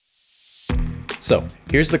So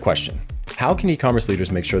here's the question. How can e-commerce leaders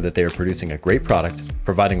make sure that they are producing a great product,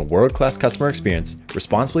 providing a world-class customer experience,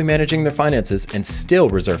 responsibly managing their finances, and still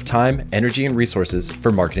reserve time, energy, and resources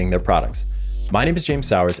for marketing their products? My name is James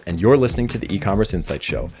Sowers, and you're listening to the E-commerce Insight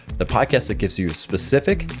Show, the podcast that gives you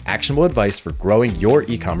specific, actionable advice for growing your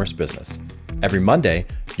e-commerce business. Every Monday,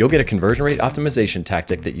 you'll get a conversion rate optimization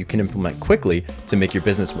tactic that you can implement quickly to make your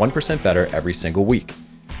business 1% better every single week.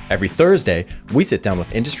 Every Thursday, we sit down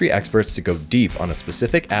with industry experts to go deep on a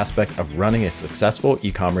specific aspect of running a successful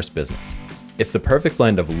e-commerce business. It's the perfect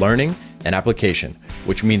blend of learning and application,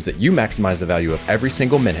 which means that you maximize the value of every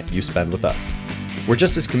single minute you spend with us. We're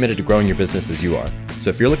just as committed to growing your business as you are, so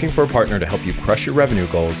if you're looking for a partner to help you crush your revenue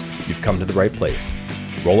goals, you've come to the right place.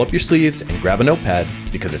 Roll up your sleeves and grab a notepad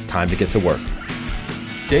because it's time to get to work.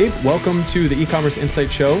 Dave, welcome to the E-commerce Insight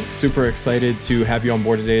Show. Super excited to have you on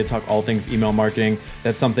board today to talk all things email marketing.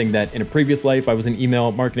 That's something that in a previous life, I was an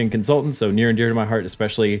email marketing consultant, so near and dear to my heart,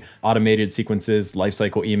 especially automated sequences,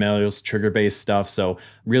 lifecycle emails, trigger-based stuff. So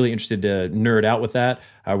really interested to nerd out with that,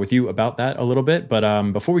 with you about that a little bit.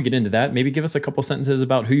 But before we get into that, maybe give us a couple sentences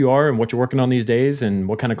about who you are and what you're working on these days and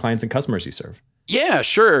what kind of clients and customers you serve. Yeah,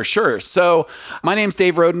 sure. So my name's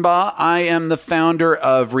Dave Rodenbaugh. I am the founder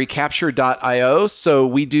of Recapture.io. So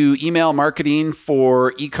we do email marketing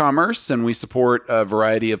for e-commerce, and we support a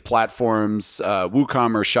variety of platforms,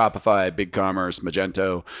 WooCommerce, Shopify, BigCommerce,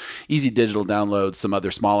 Magento, Easy Digital Downloads, some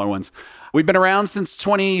other smaller ones. We've been around since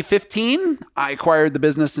 2015. I acquired the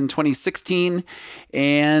business in 2016.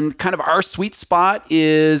 And kind of our sweet spot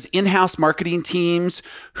is in-house marketing teams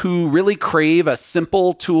who really crave a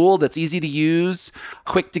simple tool that's easy to use,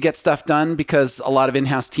 quick to get stuff done, because a lot of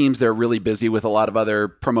in-house teams, they're really busy with a lot of other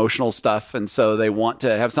promotional stuff. And so they want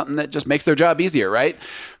to have something that just makes their job easier, right?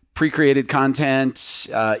 Pre-created content,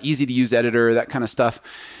 easy to use editor, that kind of stuff.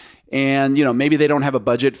 And, maybe they don't have a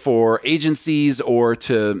budget for agencies or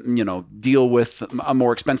to, deal with a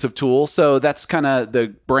more expensive tool. So that's kind of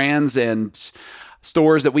the brands and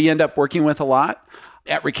stores that we end up working with a lot.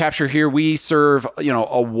 At Recapture here, we serve,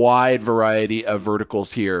 a wide variety of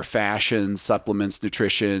verticals here: fashion, supplements,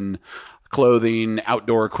 nutrition, clothing,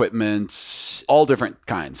 outdoor equipment, all different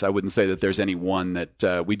kinds. I wouldn't say that there's any one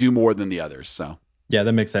that we do more than the others. So. Yeah,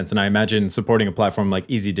 that makes sense. And I imagine supporting a platform like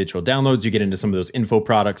Easy Digital Downloads, you get into some of those info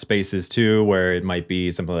product spaces too, where it might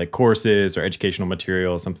be something like courses or educational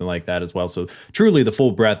material, something like that as well. So truly the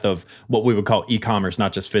full breadth of what we would call e-commerce,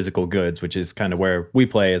 not just physical goods, which is kind of where we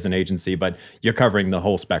play as an agency, but you're covering the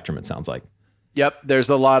whole spectrum, it sounds like. Yep. There's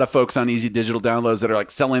a lot of folks on Easy Digital Downloads that are like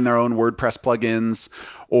selling their own WordPress plugins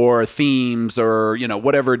or themes or,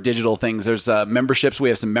 whatever digital things. There's memberships. We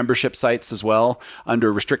have some membership sites as well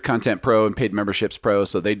under Restrict Content Pro and Paid Memberships Pro.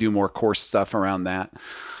 So they do more course stuff around that.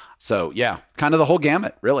 So yeah, kind of the whole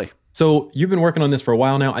gamut, really. So you've been working on this for a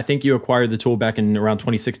while now. I think you acquired the tool back in around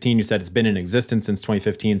 2016. You said it's been in existence since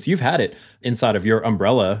 2015. So you've had it inside of your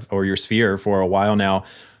umbrella or your sphere for a while now.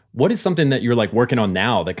 What is something that you're like working on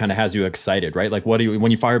now that kind of has you excited, right? Like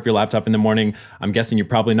when you fire up your laptop in the morning, I'm guessing you're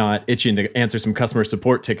probably not itching to answer some customer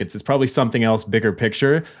support tickets. It's probably something else, bigger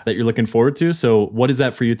picture that you're looking forward to. So what is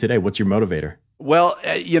that for you today? What's your motivator? Well,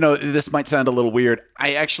 this might sound a little weird.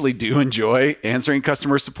 I actually do enjoy answering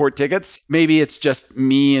customer support tickets. Maybe it's just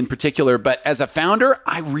me in particular, but as a founder,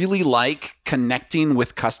 I really like connecting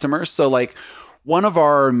with customers. So like, one of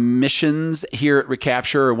our missions here at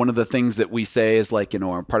Recapture, or one of the things that we say is like,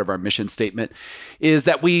 part of our mission statement, is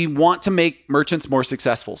that we want to make merchants more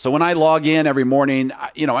successful. So when I log in every morning, I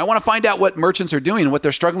want to find out what merchants are doing and what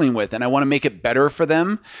they're struggling with. And I want to make it better for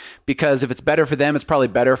them, because if it's better for them, it's probably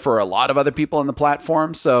better for a lot of other people on the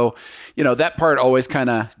platform. So, that part always kind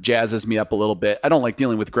of jazzes me up a little bit. I don't like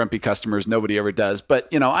dealing with grumpy customers. Nobody ever does.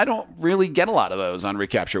 But, I don't really get a lot of those on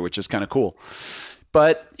Recapture, which is kind of cool.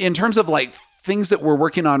 But in terms of like things that we're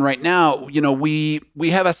working on right now, we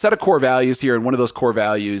have a set of core values here, and one of those core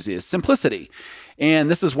values is simplicity.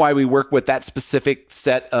 And this is why we work with that specific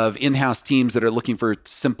set of in-house teams that are looking for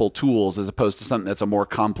simple tools, as opposed to something that's a more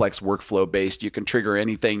complex workflow based. You can trigger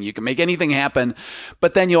anything, you can make anything happen,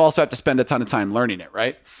 but then you also have to spend a ton of time learning it,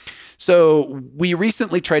 right? So we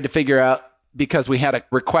recently tried to figure out, because we had a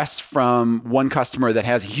request from one customer that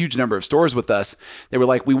has a huge number of stores with us. They were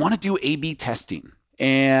like, we want to do A/B testing.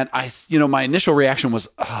 And my initial reaction was,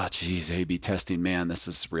 oh, geez, A/B testing, man, this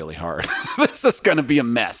is really hard. This is going to be a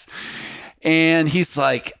mess. And he's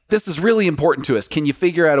like, this is really important to us. Can you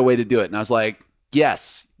figure out a way to do it? And I was like,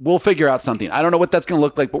 yes, we'll figure out something. I don't know what that's going to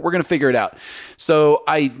look like, but we're going to figure it out. So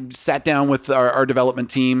I sat down with our development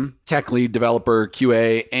team, tech lead, developer,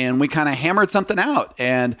 QA, and we kind of hammered something out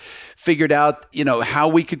and figured out, how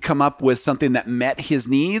we could come up with something that met his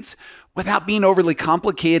needs without being overly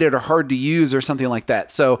complicated or hard to use or something like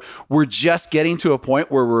that. So we're just getting to a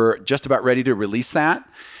point where we're just about ready to release that.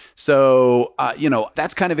 So,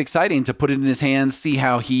 that's kind of exciting to put it in his hands, see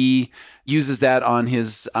how he uses that on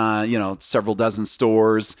his, several dozen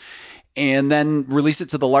stores, and then release it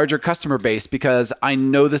to the larger customer base, because I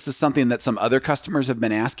know this is something that some other customers have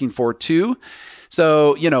been asking for too.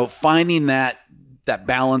 So, finding that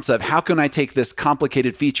balance of how can I take this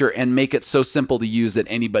complicated feature and make it so simple to use that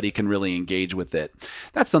anybody can really engage with it.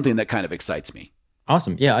 That's something that kind of excites me.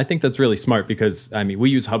 Awesome. Yeah, I think that's really smart because, we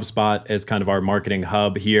use HubSpot as kind of our marketing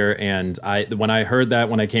hub here. And when I heard that,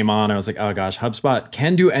 when I came on, I was like, oh gosh, HubSpot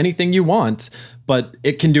can do anything you want, but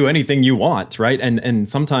it can do anything you want, right? And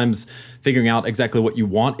sometimes figuring out exactly what you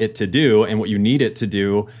want it to do and what you need it to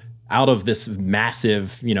do out of this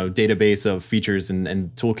massive, database of features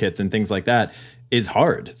and toolkits and things like that is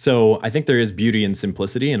hard. So I think there is beauty in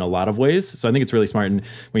simplicity in a lot of ways. So I think it's really smart. And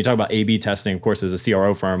when you talk about A/B testing, of course, as a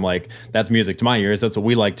CRO firm, like that's music to my ears. That's what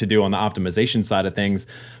we like to do on the optimization side of things.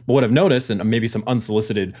 But what I've noticed, and maybe some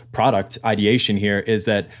unsolicited product ideation here, is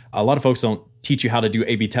that a lot of folks don't teach you how to do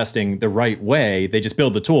A/B testing the right way. They just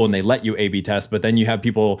build the tool and they let you A/B test, but then you have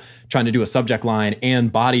people trying to do a subject line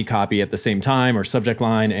and body copy at the same time, or subject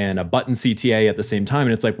line and a button CTA at the same time.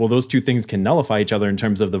 And it's like, well, those two things can nullify each other in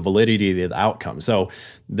terms of the validity of the outcome. So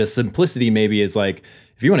the simplicity maybe is like,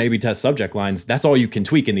 if you want to A/B test subject lines, that's all you can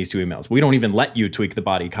tweak in these two emails. We don't even let you tweak the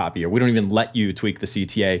body copy, or we don't even let you tweak the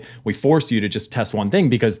CTA. We force you to just test one thing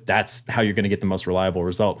because that's how you're going to get the most reliable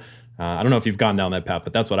result. I don't know if you've gone down that path,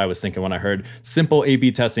 but that's what I was thinking when I heard simple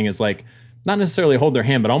A/B testing is like, not necessarily hold their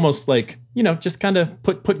hand, but almost like, just kind of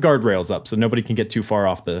put guardrails up so nobody can get too far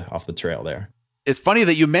off the trail there. It's funny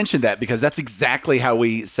that you mentioned that, because that's exactly how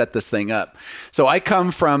we set this thing up. So I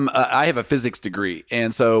come from, I have a physics degree.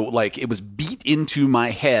 And so it was beat into my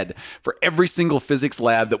head for every single physics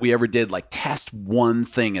lab that we ever did, test one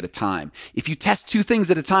thing at a time. If you test two things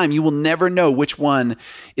at a time, you will never know which one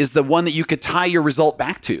is the one that you could tie your result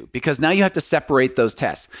back to, because now you have to separate those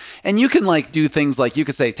tests. And you can do things like you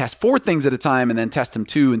could say test 4 things at a time and then test them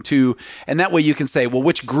 2 and 2. And that way you can say, well,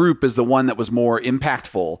 which group is the one that was more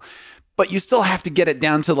impactful? But you still have to get it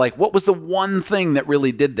down to what was the one thing that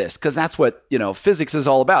really did this? Because that's what, physics is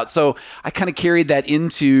all about. So I kind of carried that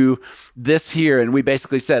into this here. And we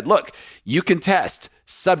basically said, look, you can test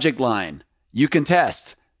subject line. You can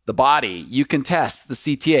test the body. You can test the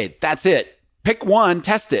CTA. That's it. Pick one,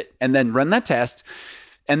 test it, and then run that test.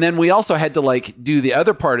 And then we also had to do the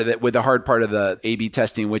other part of it with the hard part of the A/B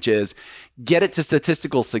testing, which is get it to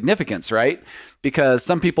statistical significance, right? Because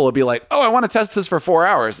some people will be like, oh, I want to test this for 4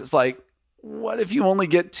 hours. It's like, what if you only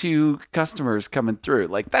get 2 customers coming through?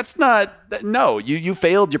 That's not, no, you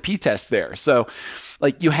failed your P-test there. So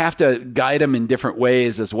you have to guide them in different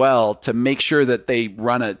ways as well to make sure that they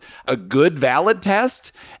run a good, valid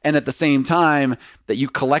test. And at the same time that you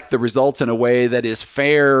collect the results in a way that is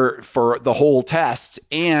fair for the whole test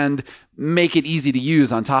and make it easy to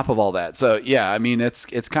use on top of all that. So yeah,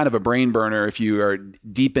 it's kind of a brain burner if you are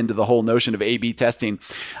deep into the whole notion of A/B testing.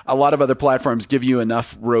 A lot of other platforms give you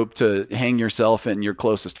enough rope to hang yourself and your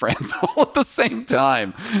closest friends all at the same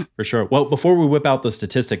time. For sure. Well, before we whip out the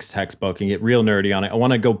statistics textbook and get real nerdy on it, I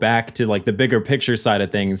want to go back to the bigger picture side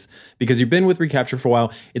of things, because you've been with Recapture for a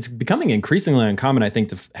while. It's becoming increasingly uncommon, I think,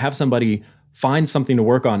 to have somebody find something to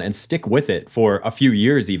work on and stick with it for a few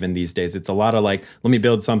years even these days. It's a lot of let me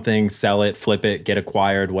build something, sell it, flip it, get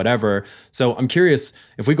acquired, whatever. So I'm curious,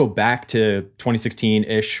 if we go back to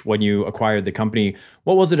 2016-ish when you acquired the company,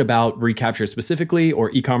 what was it about Recapture specifically, or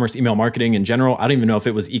e-commerce email marketing in general? I don't even know if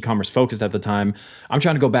it was e-commerce focused at the time. I'm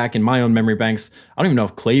trying to go back in my own memory banks. I don't even know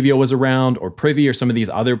if Klaviyo was around, or Privy, or some of these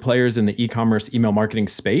other players in the e-commerce email marketing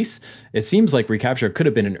space. It seems like Recapture could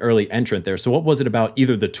have been an early entrant there. So what was it about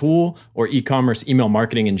either the tool or e-commerce email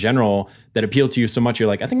marketing in general that appealed to you so much you're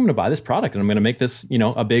like, I think I'm going to buy this product and I'm going to make this,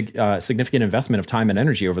 a big, significant investment of time and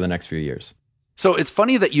energy over the next few years? So it's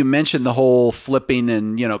funny that you mentioned the whole flipping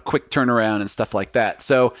and, quick turnaround and stuff like that.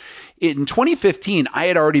 So in 2015, I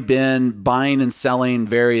had already been buying and selling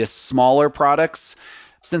various smaller products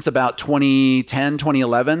since about 2010,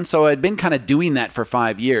 2011. So I'd been kind of doing that for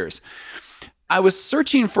 5 years. I was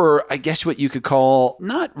searching for, I guess what you could call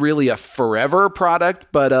not really a forever product,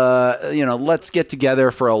 but, let's get together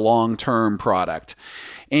for a long-term product.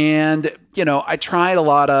 And, I tried a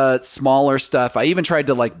lot of smaller stuff. I even tried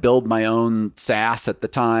to build my own SaaS at the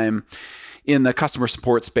time in the customer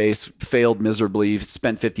support space, failed miserably,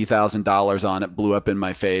 spent $50,000 on it, blew up in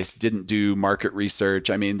my face, didn't do market research.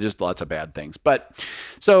 Just lots of bad things. But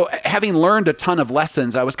so having learned a ton of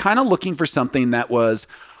lessons, I was kind of looking for something that was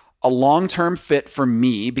a long-term fit for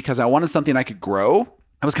me, because I wanted something I could grow.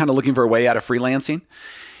 I was kind of looking for a way out of freelancing.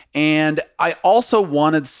 And I also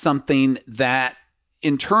wanted something that,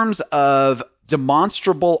 in terms of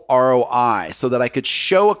demonstrable ROI, so that I could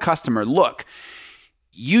show a customer, look,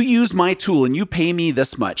 you use my tool and you pay me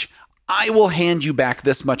this much, I will hand you back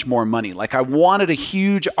this much more money. Like, I wanted a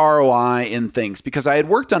huge ROI in things because I had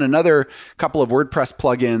worked on another couple of WordPress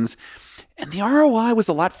plugins and the ROI was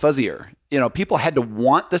a lot fuzzier. People had to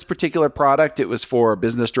want this particular product. It was for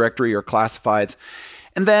business directory or classifieds.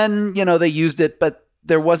 And then, they used it, but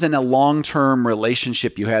there wasn't a long-term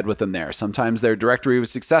relationship you had with them there. Sometimes their directory was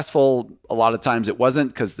successful. A lot of times it wasn't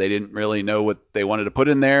because they didn't really know what they wanted to put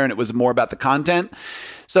in there, and it was more about the content.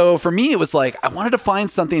 So for me, it was like I wanted to find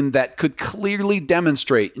something that could clearly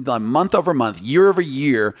demonstrate month over month, year over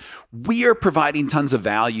year, we are providing tons of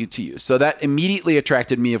value to you. So that immediately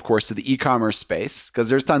attracted me, of course, to the e-commerce space because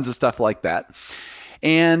there's tons of stuff like that.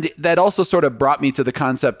 And that also sort of brought me to the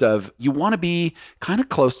concept of you want to be kind of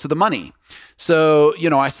close to the money. So,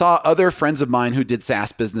 I saw other friends of mine who did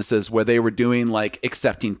SaaS businesses where they were doing like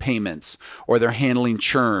accepting payments, or they're handling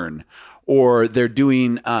churn, or they're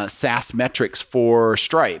doing SaaS metrics for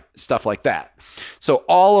Stripe, stuff like that. So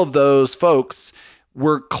all of those folks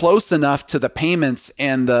were close enough to the payments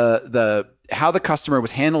and the how the customer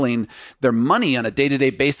was handling their money on a day-to-day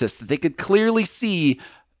basis that they could clearly see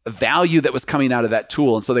value that was coming out of that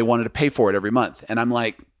tool. And so they wanted to pay for it every month. And I'm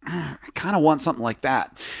like, I kind of want something like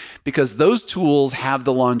that because those tools have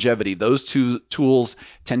the longevity. Those two tools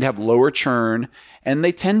tend to have lower churn and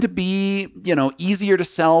they tend to be, easier to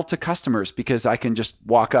sell to customers because I can just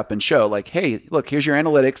walk up and show like, hey, look, here's your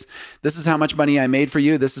analytics. This is how much money I made for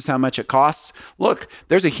you. This is how much it costs. Look,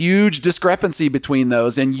 there's a huge discrepancy between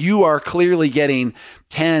those and you are clearly getting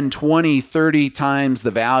 10, 20, 30 times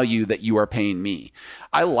the value that you are paying me.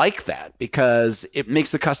 I like that because it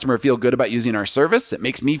makes the customer feel good about using our service. It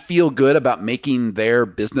makes me feel good about making their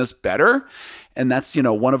business better. And that's,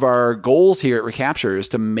 one of our goals here at Recapture is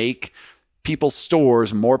to make people's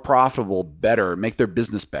stores more profitable, better, make their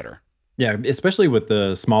business better. Yeah, especially with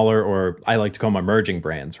the smaller, or I like to call them emerging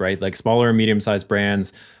brands, right? Like smaller and medium-sized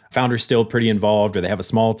brands, founders still pretty involved, or they have a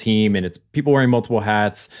small team and it's people wearing multiple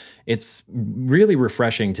hats. It's really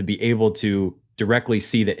refreshing to be able to directly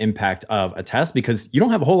see the impact of a test because you don't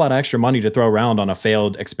have a whole lot of extra money to throw around on a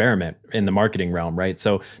failed experiment in the marketing realm, right?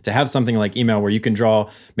 So to have something like email where you can draw,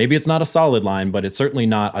 maybe it's not a solid line, but it's certainly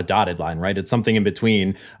not a dotted line, right? It's something in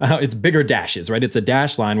between. It's bigger dashes, right? It's a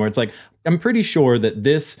dash line where it's like, I'm pretty sure that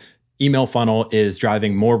this email funnel is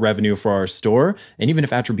driving more revenue for our store. And even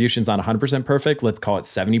if attribution's not 100% perfect, let's call it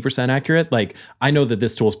 70% accurate. Like I know that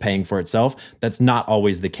this tool's paying for itself. That's not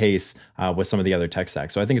always the case with some of the other tech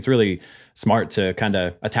stacks. So I think it's really smart to kind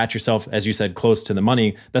of attach yourself, as you said, close to the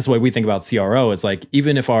money. That's the way we think about CRO. It's like,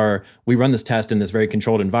 even if we run this test in this very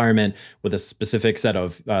controlled environment with a specific set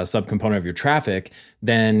of subcomponent of your traffic,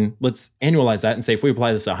 then let's annualize that and say, if we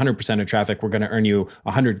apply this to 100% of traffic, we're going to earn you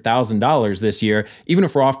 $100,000 this year. Even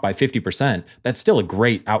if we're off by 50%, that's still a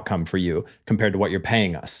great outcome for you compared to what you're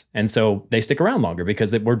paying us. And so they stick around longer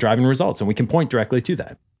because we're driving results and we can point directly to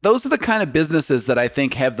that. Those are the kind of businesses that I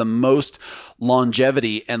think have the most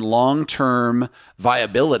longevity and long-term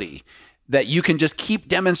viability, that you can just keep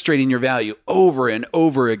demonstrating your value over and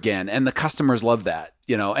over again. And the customers love that,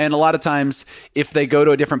 and a lot of times if they go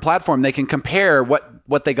to a different platform, they can compare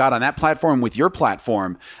what they got on that platform with your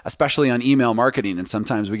platform, especially on email marketing. And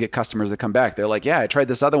sometimes we get customers that come back. They're like, yeah, I tried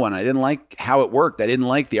this other one. I didn't like how it worked. I didn't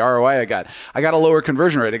like the ROI I got. I got a lower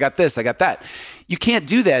conversion rate. I got this, I got that. You can't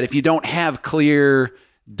do that if you don't have clear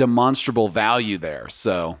demonstrable value there.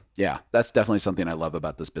 So yeah, that's definitely something I love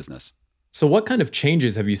about this business. So what kind of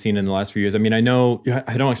changes have you seen in the last few years? I mean, I know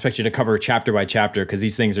I don't expect you to cover chapter by chapter because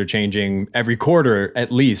these things are changing every quarter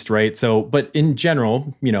at least, right? So, but in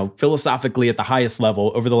general, philosophically at the highest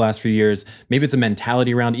level over the last few years, maybe it's a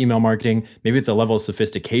mentality around email marketing. Maybe it's a level of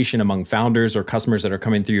sophistication among founders or customers that are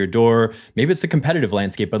coming through your door. Maybe it's the competitive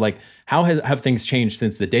landscape, but like how have things changed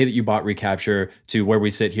since the day that you bought Recapture to where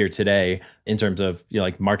we sit here today in terms of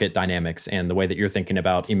like market dynamics and the way that you're thinking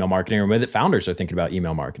about email marketing or the way that founders are thinking about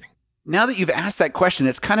email marketing? Now that you've asked that question,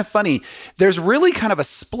 it's kind of funny. There's really kind of a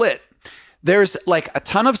split. There's like a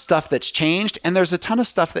ton of stuff that's changed and there's a ton of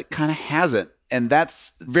stuff that kind of hasn't. And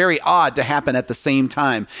that's very odd to happen at the same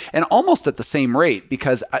time and almost at the same rate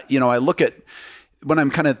because, I look at when I'm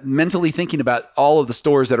kind of mentally thinking about all of the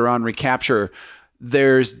stores that are on Recapture,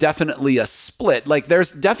 there's definitely a split. Like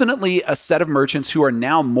there's definitely a set of merchants who are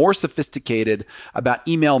now more sophisticated about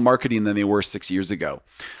email marketing than they were 6 years ago.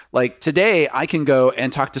 Like today, I can go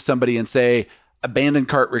and talk to somebody and say, abandoned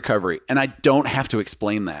cart recovery. And I don't have to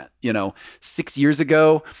explain that. 6 years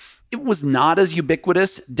ago, it was not as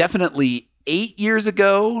ubiquitous. Definitely 8 years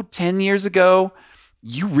ago, 10 years ago,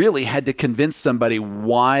 you really had to convince somebody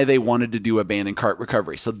why they wanted to do abandoned cart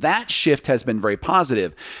recovery. So that shift has been very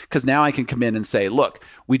positive because now I can come in and say, look,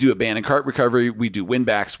 we do abandoned cart recovery, we do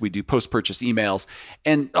win-backs, we do post-purchase emails.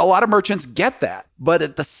 And a lot of merchants get that. But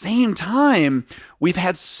at the same time, we've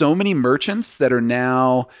had so many merchants that are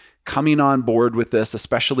now coming on board with this,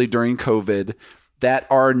 especially during COVID, that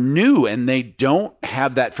are new and they don't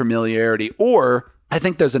have that familiarity. Or I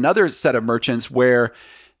think there's another set of merchants where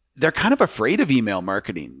they're kind of afraid of email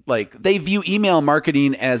marketing. Like they view email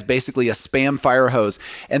marketing as basically a spam fire hose,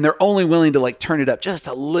 and they're only willing to like turn it up just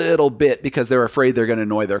a little bit because they're afraid they're going to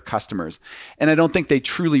annoy their customers. And I don't think they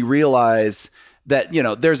truly realize that,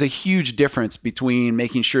 there's a huge difference between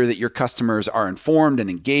making sure that your customers are informed and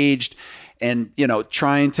engaged and,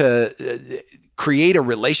 trying to create a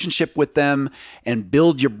relationship with them and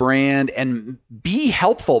build your brand and be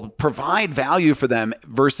helpful, provide value for them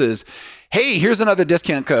versus, hey, here's another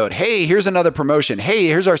discount code. Hey, here's another promotion. Hey,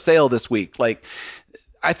 here's our sale this week. Like,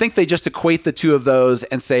 I think they just equate the two of those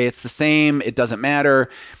and say it's the same. It doesn't matter.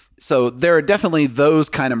 So there are definitely those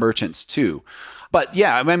kind of merchants too. But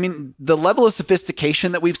yeah, I mean, the level of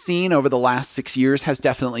sophistication that we've seen over the last 6 years has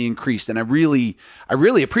definitely increased. And I really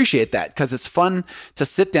appreciate that because it's fun to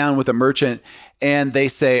sit down with a merchant and they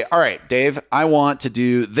say, all right, Dave, I want to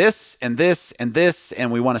do this and this and this,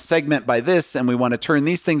 and we want to segment by this, and we want to turn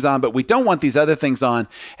these things on, but we don't want these other things on.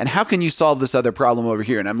 And how can you solve this other problem over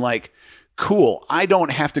here? And I'm like, cool. I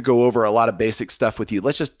don't have to go over a lot of basic stuff with you.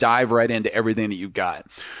 Let's just dive right into everything that you've got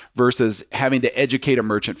versus having to educate a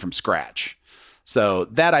merchant from scratch. So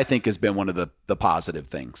that I think has been one of the positive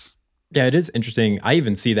things. Yeah, it is interesting. I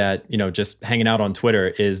even see that, just hanging out on Twitter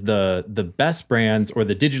is the best brands or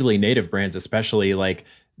the digitally native brands, especially like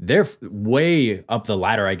they're way up the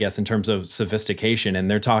ladder, I guess, in terms of sophistication. And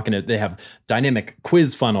they have dynamic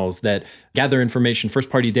quiz funnels that gather information,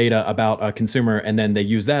 first-party data about a consumer, and then they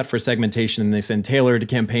use that for segmentation, and they send tailored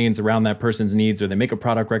campaigns around that person's needs, or they make a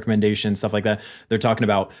product recommendation, stuff like that. They're talking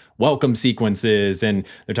about welcome sequences, and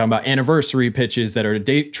they're talking about anniversary pitches that are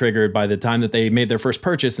date triggered by the time that they made their first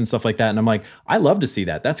purchase and stuff like that. And I'm like, I love to see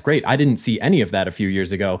that. That's great. I didn't see any of that a few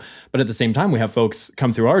years ago. But at the same time, we have folks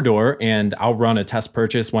come through our door, and I'll run a test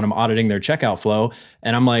purchase when I'm auditing their checkout flow,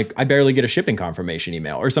 and I'm like, I barely get a shipping confirmation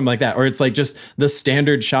email or something like that. Or it's like just the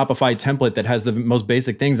standard Shopify template that has the most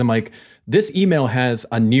basic things. I'm like, this email has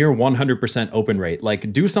a near 100% open rate.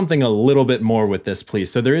 Like, do something a little bit more with this,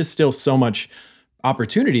 please. So there is still so much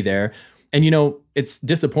opportunity there. And, it's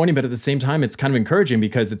disappointing, but at the same time, it's kind of encouraging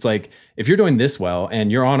because it's like, if you're doing this well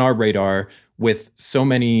and you're on our radar with so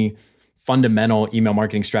many fundamental email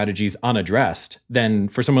marketing strategies unaddressed, then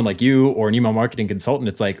for someone like you or an email marketing consultant,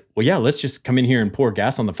 it's like, well, yeah, let's just come in here and pour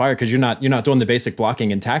gas on the fire because you're not doing the basic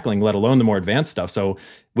blocking and tackling, let alone the more advanced stuff. So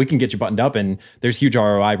we can get you buttoned up, and there's huge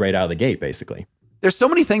ROI right out of the gate, basically. There's so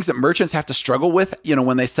many things that merchants have to struggle with.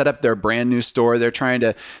 When they set up their brand new store, they're trying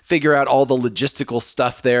to figure out all the logistical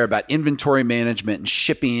stuff there about inventory management and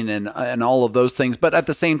shipping and all of those things. But at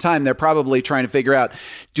the same time, they're probably trying to figure out,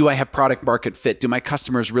 do I have product market fit? Do my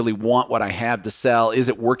customers really want what I have to sell? Is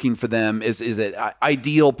it working for them? Is it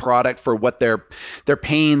ideal product for what their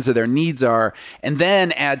pains or their needs are? And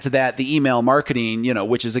then add to that the email marketing,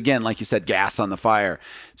 which is, again, like you said, gas on the fire.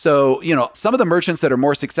 So, some of the merchants that are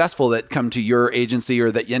more successful that come to your agency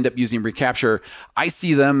or that you end up using Recapture, I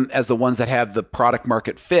see them as the ones that have the product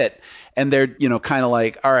market fit. And they're, kind of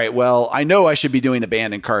like, all right, well, I know I should be doing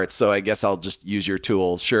abandoned carts, so I guess I'll just use your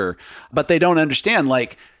tool. Sure. But they don't understand,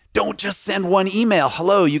 like, don't just send one email.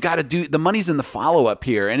 Hello, you got to do, the money's in the follow-up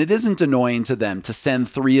here. And it isn't annoying to them to send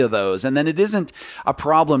 3 of those. And then it isn't a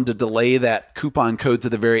problem to delay that coupon code to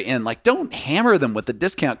the very end. Like, don't hammer them with the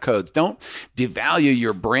discount codes. Don't devalue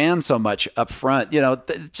your brand so much up front.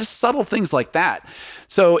 Just subtle things like that.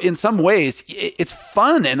 So in some ways, it's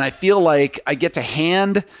fun. And I feel like I get to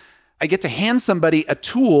hand somebody a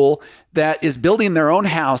tool that is building their own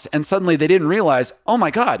house, and suddenly they didn't realize, oh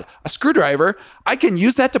my God, a screwdriver, I can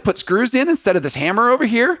use that to put screws in instead of this hammer over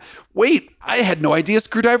here? Wait, I had no idea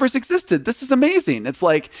screwdrivers existed. This is amazing. It's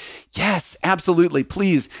like, yes, absolutely.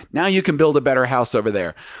 Please, now you can build a better house over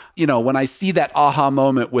there. When I see that aha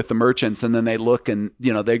moment with the merchants and then they look and,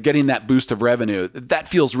 they're getting that boost of revenue, that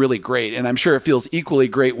feels really great. And I'm sure it feels equally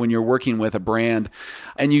great when you're working with a brand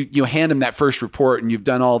and you hand them that first report and you've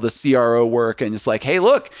done all the CRO work and it's like, hey,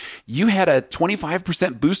 look, you had a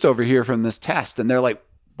 25% boost over here from this test. And they're like,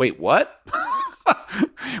 wait, what?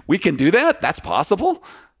 We can do that? That's possible?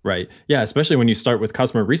 Right. Yeah. Especially when you start with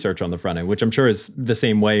customer research on the front end, which I'm sure is the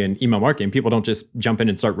same way in email marketing. People don't just jump in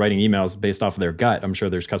and start writing emails based off of their gut. I'm sure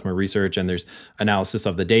there's customer research and there's analysis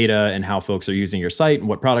of the data and how folks are using your site and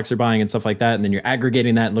what products they're buying and stuff like that. And then you're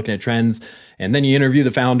aggregating that and looking at trends. And then you interview the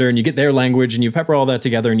founder and you get their language and you pepper all that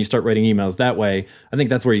together and you start writing emails that way. I think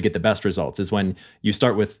that's where you get the best results, is when you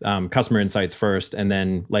start with customer insights first and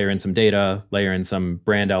then layer in some data, layer in some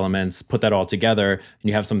brand elements, put that all together, and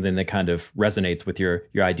you have something that kind of resonates with your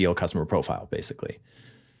ideal customer profile, basically.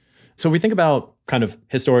 So we think about kind of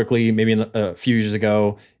historically, maybe a few years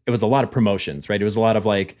ago, it was a lot of promotions, right? It was a lot of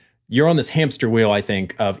like, you're on this hamster wheel, I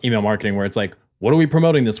think, of email marketing where it's like, what are we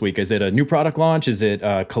promoting this week? Is it a new product launch? Is it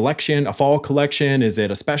a collection, a fall collection? Is it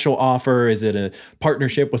a special offer? Is it a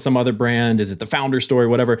partnership with some other brand? Is it the founder story,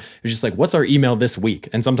 whatever? It's just like, what's our email this week?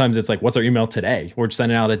 And sometimes it's like, what's our email today? We're just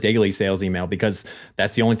sending out a daily sales email because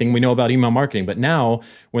that's the only thing we know about email marketing. But now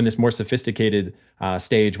we're in this more sophisticated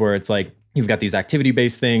stage where it's like, you've got these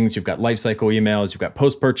activity-based things, you've got lifecycle emails, you've got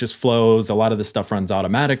post-purchase flows. A lot of this stuff runs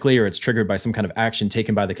automatically or it's triggered by some kind of action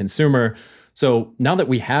taken by the consumer. So now that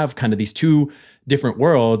we have kind of these two different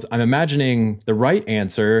worlds, I'm imagining the right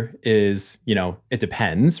answer is, it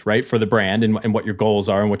depends, right? For the brand and what your goals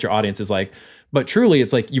are and what your audience is like. But truly,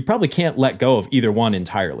 it's like, you probably can't let go of either one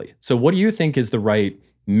entirely. So what do you think is the right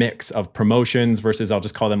mix of promotions versus, I'll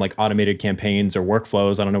just call them like automated campaigns or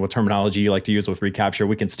workflows? I don't know what terminology you like to use with recapture.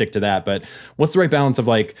 We can stick to that. But what's the right balance of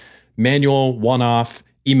like manual, one-off,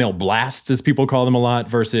 email blasts, as people call them a lot,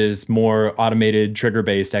 versus more automated,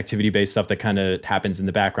 trigger-based, activity-based stuff that kind of happens in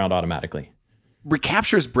the background automatically?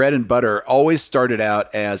 Recapture's bread and butter always started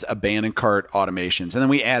out as abandoned cart automations. And then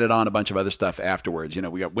we added on a bunch of other stuff afterwards.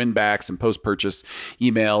 We got win-backs and post-purchase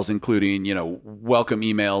emails, including, welcome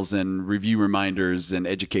emails and review reminders and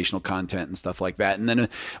educational content and stuff like that. And then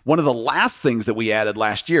one of the last things that we added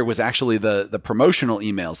last year was actually the promotional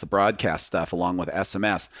emails, the broadcast stuff, along with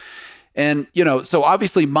SMS. And, so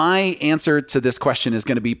obviously my answer to this question is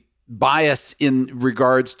going to be biased in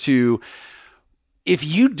regards to, if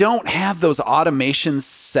you don't have those automations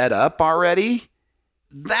set up already,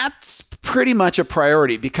 that's pretty much a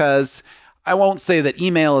priority, because I won't say that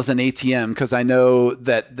email is an ATM, because I know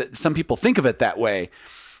that some people think of it that way.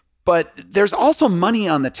 But there's also money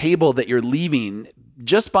on the table that you're leaving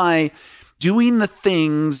just by doing the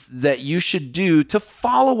things that you should do to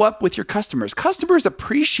follow up with your customers. Customers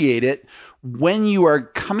appreciate it when you are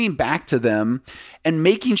coming back to them and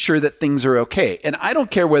making sure that things are okay. And I don't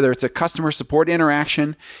care whether it's a customer support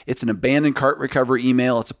interaction, it's an abandoned cart recovery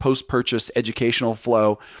email, it's a post-purchase educational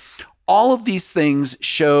flow. All of these things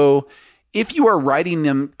show, if you are writing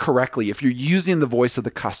them correctly, if you're using the voice of the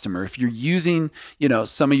customer, if you're using,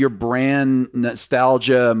 some of your brand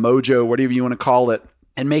nostalgia, mojo, whatever you want to call it,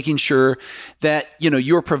 and making sure that,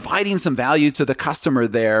 you're providing some value to the customer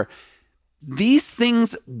there, these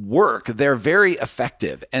things work. They're very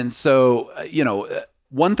effective. And so,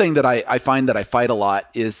 one thing that I find that I fight a lot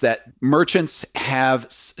is that merchants have,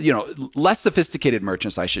 less sophisticated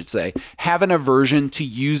merchants, I should say, have an aversion to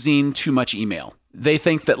using too much email. They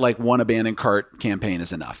think that like one abandoned cart campaign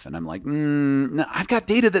is enough. And I'm like, no, I've got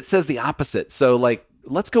data that says the opposite. So like,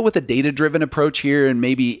 let's go with a data-driven approach here and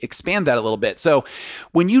maybe expand that a little bit. So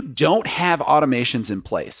when you don't have automations in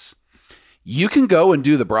place, you can go and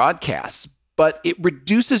do the broadcasts, but it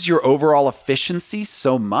reduces your overall efficiency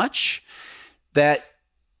so much that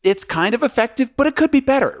it's kind of effective, but it could be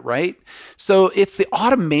better, right? So it's the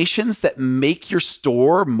automations that make your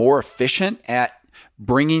store more efficient at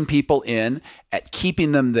bringing people in, at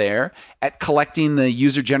keeping them there, at collecting the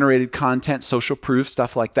user-generated content, social proof,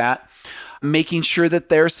 stuff like that. Making sure that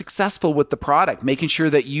they're successful with the product, making sure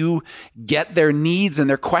that you get their needs and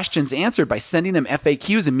their questions answered by sending them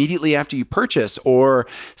FAQs immediately after you purchase, or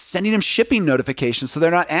sending them shipping notifications so they're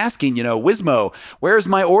not asking, Wizmo, where's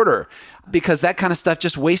my order? Because that kind of stuff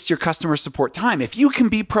just wastes your customer support time. If you can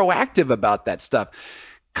be proactive about that stuff,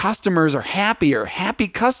 customers are happier. Happy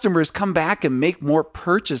customers come back and make more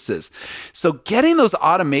purchases. So getting those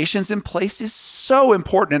automations in place is so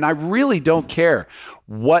important. And I really don't care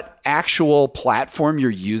what actual platform you're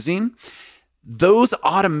using. Those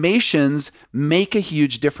automations make a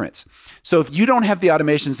huge difference. So if you don't have the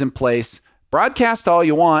automations in place, broadcast all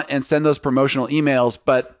you want and send those promotional emails,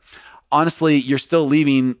 but honestly, you're still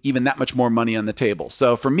leaving even that much more money on the table.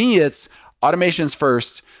 So for me, it's automations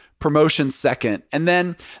first, promotions second. And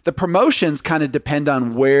then the promotions kind of depend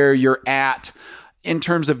on where you're at in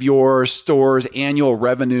terms of your store's annual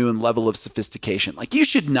revenue and level of sophistication. Like, you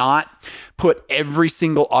should not put every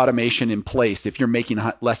single automation in place if you're making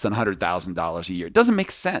less than $100,000 a year. It doesn't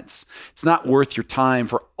make sense. It's not worth your time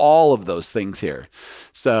for all of those things here.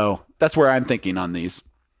 So that's where I'm thinking on these.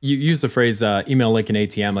 You use the phrase email like an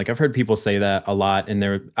ATM. Like I've heard people say that a lot.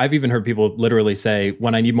 And I've even heard people literally say,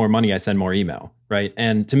 when I need more money, I send more email. Right.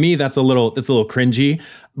 And to me, that's a little cringy.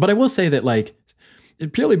 But I will say that like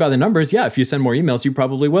purely by the numbers, yeah, if you send more emails, you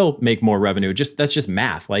probably will make more revenue. That's just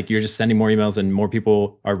math. Like you're just sending more emails and more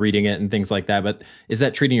people are reading it and things like that. But is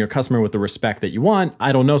that treating your customer with the respect that you want?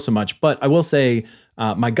 I don't know so much. But I will say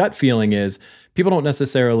my gut feeling is people don't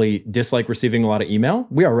necessarily dislike receiving a lot of email.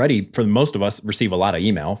 We already, for most of us, receive a lot of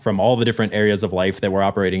email from all the different areas of life that we're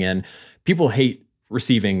operating in. People hate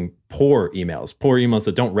receiving poor emails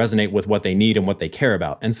that don't resonate with what they need and what they care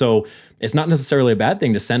about. And so it's not necessarily a bad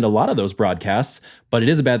thing to send a lot of those broadcasts, but it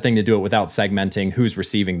is a bad thing to do it without segmenting who's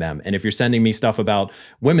receiving them. And if you're sending me stuff about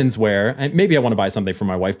women's wear, and maybe I want to buy something for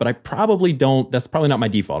my wife, but I probably don't, that's probably not my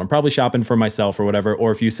default. I'm probably shopping for myself or whatever.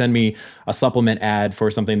 Or if you send me a supplement ad for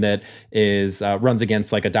something that is runs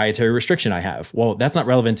against like a dietary restriction I have, well, that's not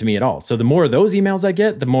relevant to me at all. So the more of those emails I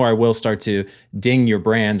get, the more I will start to ding your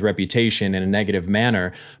brand reputation in a negative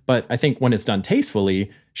manner. But I think when it's done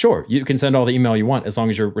tastefully, sure, you can send all the email you want as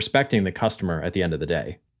long as you're respecting the customer at the end of the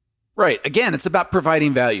day. Right. Again, it's about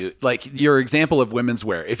providing value. Like your example of women's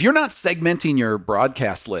wear. If you're not segmenting your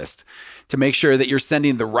broadcast list to make sure that you're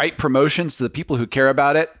sending the right promotions to the people who care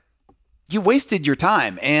about it, you wasted your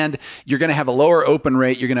time and you're going to have a lower open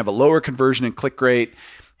rate. You're going to have a lower conversion and click rate.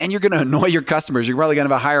 And you're going to annoy your customers. You're probably going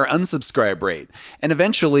to have a higher unsubscribe rate. And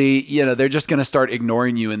eventually, they're just going to start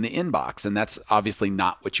ignoring you in the inbox. And that's obviously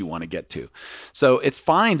not what you want to get to. So it's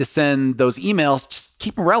fine to send those emails, just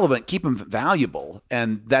keep them relevant, keep them valuable.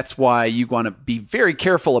 And that's why you want to be very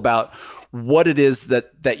careful about what it is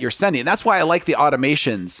that you're sending. And that's why I like the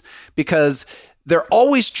automations, because they're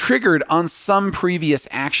always triggered on some previous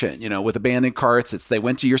action. With abandoned carts, it's they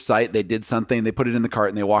went to your site, they did something, they put it in the cart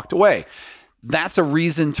and they walked away. That's a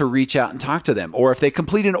reason to reach out and talk to them. Or if they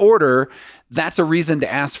complete an order, that's a reason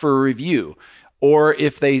to ask for a review. Or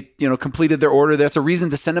if they, completed their order, that's a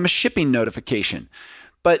reason to send them a shipping notification.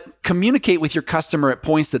 But communicate with your customer at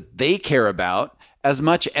points that they care about as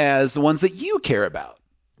much as the ones that you care about.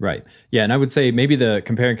 Right. Yeah. And I would say maybe the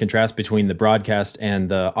compare and contrast between the broadcast and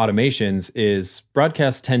the automations is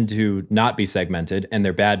broadcasts tend to not be segmented and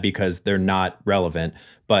they're bad because they're not relevant.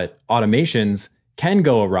 But automations can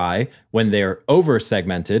go awry when they're over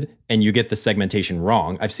segmented and you get the segmentation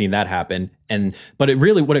wrong. I've seen that happen. But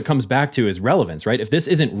what it comes back to is relevance, right? If this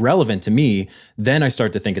isn't relevant to me, then I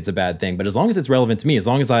start to think it's a bad thing. But as long as it's relevant to me, as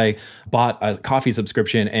long as I bought a coffee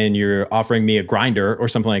subscription and you're offering me a grinder or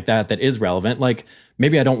something like that is relevant, like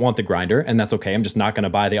maybe I don't want the grinder and that's okay. I'm just not going to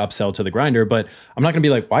buy the upsell to the grinder, but I'm not going to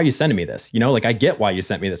be like, why are you sending me this? I get why you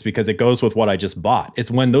sent me this because it goes with what I just bought.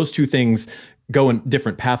 It's when those two things go in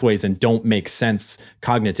different pathways and don't make sense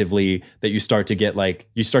cognitively that you start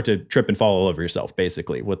to trip and fall all over yourself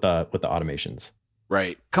basically with the automations.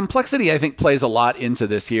 Right. Complexity, I think, plays a lot into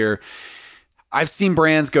this here. I've seen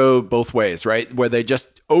brands go both ways, right? Where they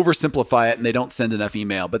just oversimplify it and they don't send enough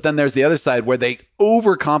email. But then there's the other side where they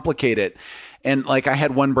overcomplicate it. And like I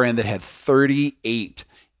had one brand that had 38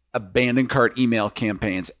 abandoned cart email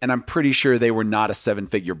campaigns, and I'm pretty sure they were not a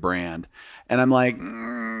 7-figure brand. And I'm like,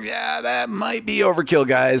 yeah, that might be overkill,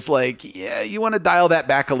 guys. Like, yeah, you want to dial that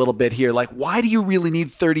back a little bit here. Like, why do you really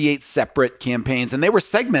need 38 separate campaigns? And they were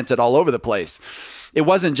segmented all over the place. It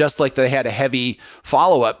wasn't just like they had a heavy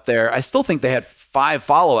follow-up there. I still think they had 5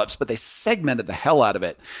 follow-ups, but they segmented the hell out of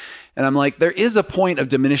it. And I'm like, there is a point of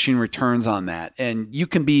diminishing returns on that. And you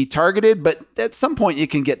can be targeted, but at some point you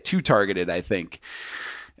can get too targeted, I think.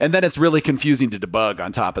 And then it's really confusing to debug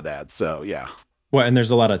on top of that. So, yeah. Well, and there's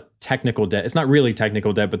a lot of technical debt. It's not really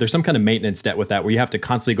technical debt, but there's some kind of maintenance debt with that where you have to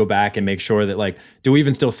constantly go back and make sure that like, do we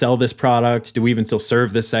even still sell this product? Do we even still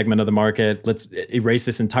serve this segment of the market? Let's erase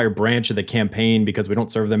this entire branch of the campaign because we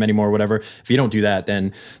don't serve them anymore or whatever. If you don't do that,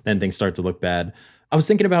 then things start to look bad. I was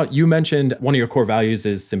thinking about, you mentioned one of your core values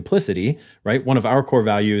is simplicity, right? One of our core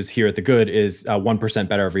values here at The Good is 1%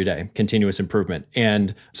 better every day, continuous improvement.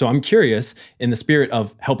 And so I'm curious, in the spirit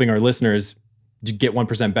of helping our listeners to get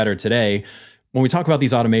 1% better today, when we talk about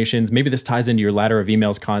these automations, maybe this ties into your ladder of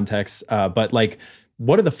emails context, but like,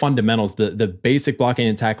 what are the fundamentals, the basic blocking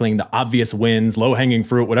and tackling, the obvious wins, low-hanging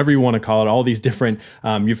fruit, whatever you want to call it, all these different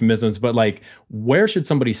euphemisms, but like, where should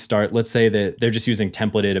somebody start? Let's say that they're just using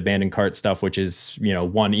templated abandoned cart stuff, which is,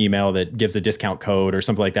 one email that gives a discount code or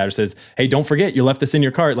something like that, or says, hey, don't forget you left this in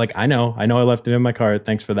your cart. Like, I know I left it in my cart.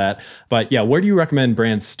 Thanks for that. But yeah, where do you recommend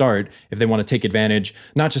brands start if they want to take advantage,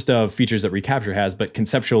 not just of features that Recapture has, but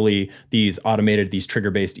conceptually these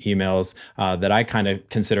trigger-based emails that I kind of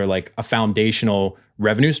consider like a foundational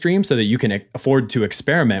revenue stream so that you can afford to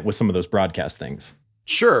experiment with some of those broadcast things?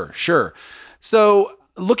 Sure. So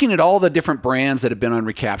looking at all the different brands that have been on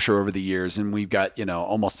Recapture over the years, and we've got,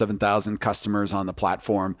 almost 7,000 customers on the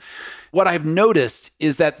platform, what I've noticed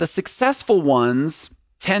is that the successful ones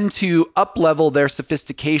tend to up-level their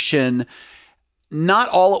sophistication, not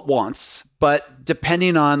all at once, but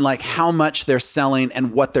depending on like how much they're selling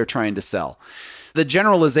and what they're trying to sell. The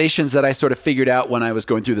generalizations that I sort of figured out when I was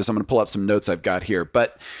going through this, I'm going to pull up some notes I've got here,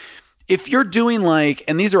 but if you're doing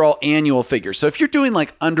and these are all annual figures. So if you're doing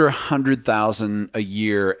like under 100,000 a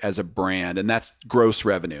year as a brand, and that's gross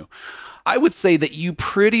revenue, I would say that you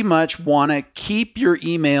pretty much want to keep your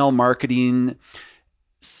email marketing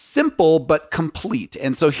simple but complete.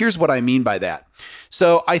 And so here's what I mean by that.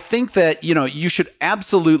 So I think that, you should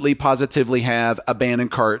absolutely positively have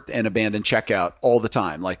abandoned cart and abandoned checkout all the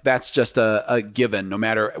time. Like that's just a given, no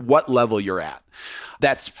matter what level you're at.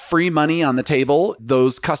 That's free money on the table.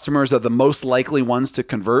 Those customers are the most likely ones to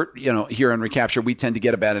convert. Here on Recapture, we tend to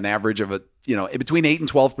get about an average of between 8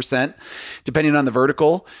 and 12%, depending on the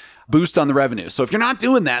vertical, boost on the revenue. So if you're not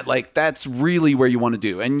doing that, like that's really where you want to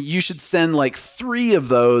do. And you should send like 3 of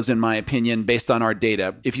those, in my opinion, based on our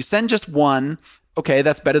data. If you send just 1, okay,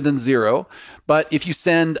 that's better than 0. But if you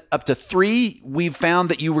send up to 3, we've found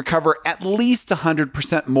that you recover at least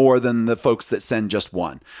 100% more than the folks that send just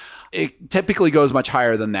 1. It typically goes much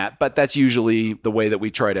higher than that, but that's usually the way that we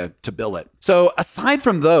try to bill it. So aside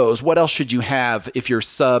from those, what else should you have if you're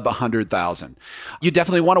sub 100,000? You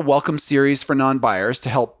definitely want a welcome series for non-buyers to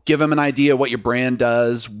help give them an idea what your brand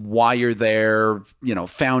does, why you're there,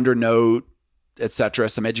 founder note, etc.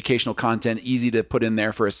 Some educational content, easy to put in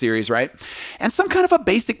there for a series, right? And some kind of a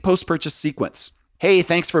basic post-purchase sequence. Hey,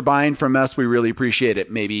 thanks for buying from us. We really appreciate it.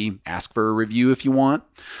 Maybe ask for a review if you want.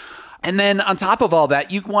 And then on top of all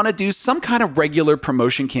that, you want to do some kind of regular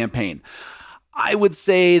promotion campaign. I would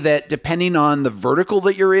say that depending on the vertical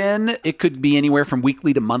that you're in, it could be anywhere from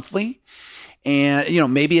weekly to monthly. And,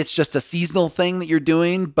 maybe it's just a seasonal thing that you're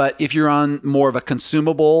doing, but if you're on more of a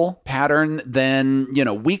consumable pattern, then,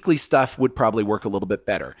 weekly stuff would probably work a little bit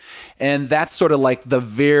better. And that's sort of like the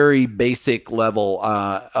very basic level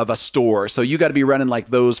of a store. So you got to be running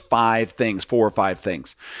like those 4 or 5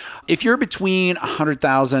 things. If you're between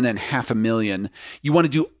 100,000 and 500,000, you want to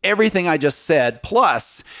do everything I just said.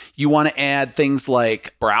 Plus, you want to add things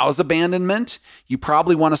like browse abandonment. You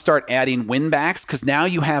probably want to start adding win-backs because now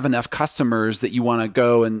you have enough customers that you want to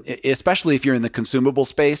go, and especially if you're in the consumable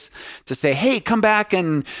space, to say, hey, come back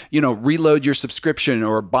and, reload your subscription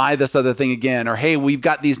or buy this other thing again, or hey, we've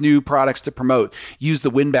got these new products to promote. Use the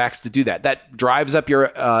win-backs to do that. That drives up your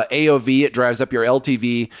AOV, it drives up your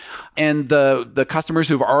LTV, and the customers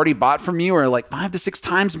who've already bought from you are like 5 to 6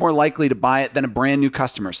 times more likely to buy it than a brand new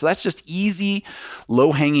customer. So that's just easy,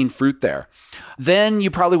 low-hanging fruit there. Then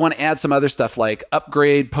you probably want to add some other stuff like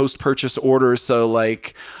upgrade post-purchase orders. So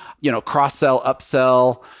like, cross-sell,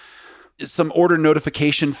 upsell, some order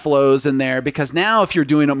notification flows in there, because now if you're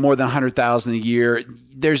doing more than 100,000 a year,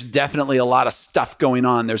 there's definitely a lot of stuff going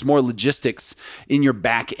on. There's more logistics in your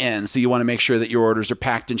back end. So you want to make sure that your orders are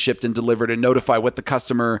packed and shipped and delivered and notify where the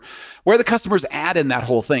customer's at in that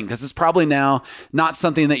whole thing. Because it's probably now not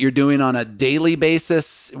something that you're doing on a daily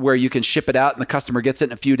basis where you can ship it out and the customer gets it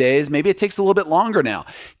in a few days. Maybe it takes a little bit longer now.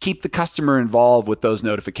 Keep the customer involved with those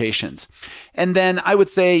notifications. And then I would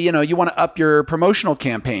say, you want to up your promotional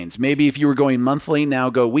campaigns. Maybe if you were going monthly, now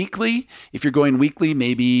go weekly. If you're going weekly,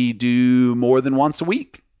 maybe do more than once a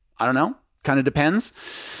week. I don't know. Kind of depends.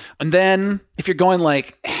 And then if you're going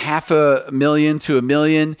like 500,000 to 1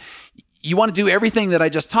 million, you want to do everything that I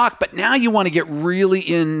just talked, but now you want to get really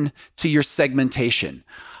into your segmentation.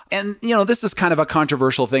 And, this is kind of a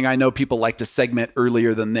controversial thing. I know people like to segment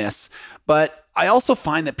earlier than this, but I also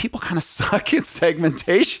find that people kind of suck at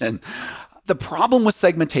segmentation. The problem with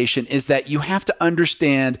segmentation is that you have to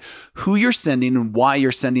understand who you're sending and why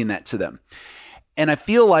you're sending that to them. And I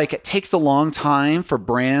feel like it takes a long time for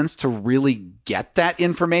brands to really get that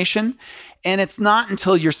information. And it's not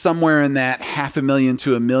until you're somewhere in that 500,000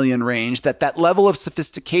 to 1 million range that level of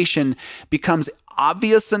sophistication becomes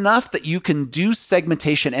obvious enough that you can do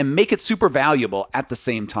segmentation and make it super valuable at the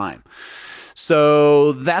same time.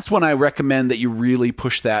 So that's when I recommend that you really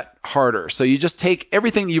push that harder. So you just take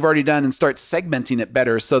everything that you've already done and start segmenting it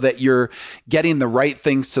better so that you're getting the right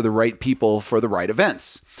things to the right people for the right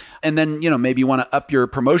events. And then, maybe you want to up your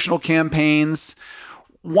promotional campaigns.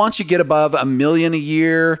 Once you get above 1 million a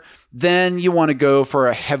year, then you want to go for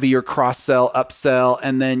a heavier cross-sell, upsell,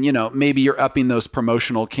 and then, maybe you're upping those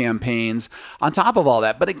promotional campaigns on top of all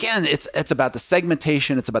that. But again, it's about the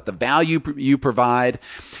segmentation, it's about the value you provide.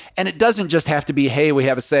 And it doesn't just have to be, hey, we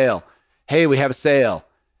have a sale. Hey, we have a sale.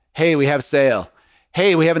 Hey, we have a sale.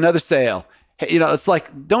 Hey, we have another sale. It's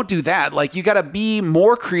like, don't do that. Like, you got to be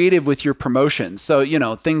more creative with your promotions.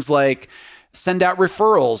 So, things like send out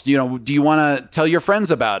referrals. Do you want to tell your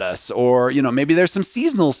friends about us? Or, maybe there's some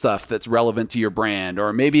seasonal stuff that's relevant to your brand,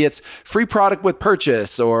 or maybe it's free product with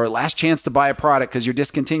purchase, or last chance to buy a product because you're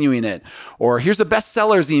discontinuing it, or here's a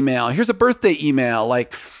bestsellers email, here's a birthday email.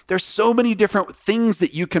 Like, there's so many different things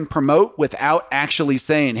that you can promote without actually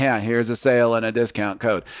saying, yeah, here's a sale and a discount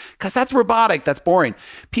code. Because that's robotic. That's boring.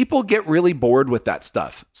 People get really bored with that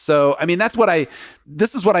stuff. So,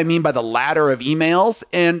 this is what I mean by the ladder of emails.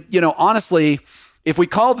 And, honestly, if we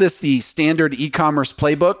call this the standard e-commerce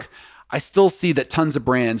playbook, I still see that tons of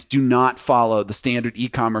brands do not follow the standard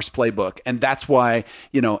e-commerce playbook. And that's why,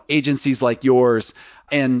 agencies like yours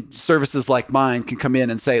and services like mine can come in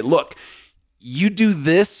and say, look, you do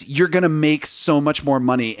this, you're going to make so much more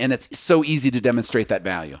money. And it's so easy to demonstrate that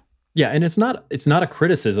value. Yeah, and it's not a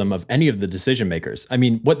criticism of any of the decision makers. I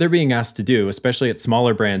mean, what they're being asked to do, especially at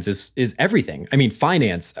smaller brands, is everything. I mean,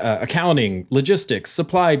 finance, accounting, logistics,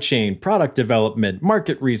 supply chain, product development,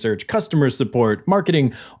 market research, customer support,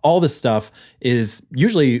 marketing. All this stuff is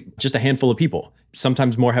usually just a handful of people,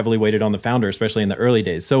 sometimes more heavily weighted on the founder, especially in the early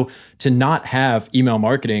days. So to not have email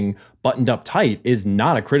marketing buttoned up tight is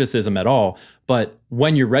not a criticism at all. But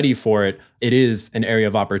when you're ready for it, it is an area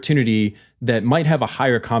of opportunity that might have a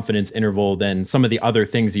higher confidence interval than some of the other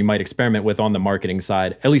things you might experiment with on the marketing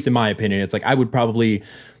side. At least in my opinion, it's like I would probably,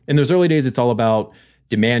 in those early days, it's all about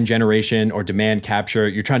demand generation or demand capture.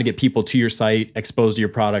 You're trying to get people to your site, expose to your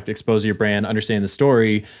product, expose to your brand, understand the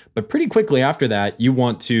story. But pretty quickly after that, you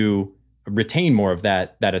want to retain more of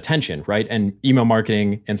that attention, right? And email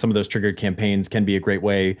marketing and some of those triggered campaigns can be a great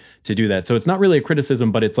way to do that. So it's not really a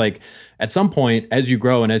criticism, but it's like at some point, as you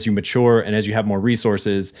grow and as you mature and as you have more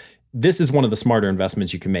resources, this is one of the smarter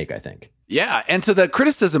investments you can make, I think. Yeah. And to the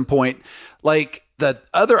criticism point, like the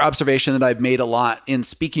other observation that I've made a lot in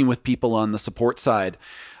speaking with people on the support side,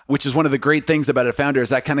 which is one of the great things about a founder,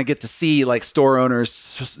 is I kind of get to see like store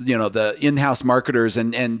owners, the in-house marketers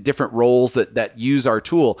and different roles that use our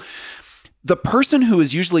tool. The person who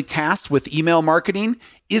is usually tasked with email marketing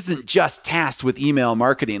isn't just tasked with email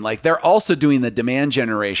marketing. Like, they're also doing the demand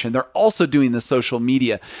generation. They're also doing the social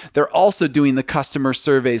media. They're also doing the customer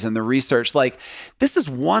surveys and the research. Like, this is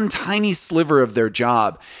one tiny sliver of their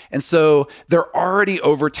job. And so they're already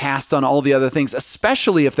overtasked on all the other things,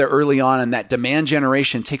 especially if they're early on and that demand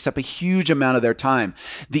generation takes up a huge amount of their time.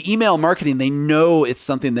 The email marketing, they know it's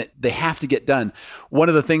something that they have to get done. One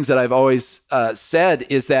of the things that I've always said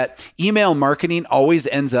is that email marketing always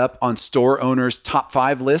ends up on store owners' top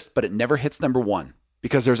 5 list, but it never hits number 1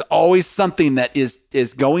 because there's always something that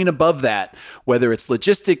is going above that, whether it's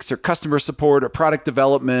logistics or customer support or product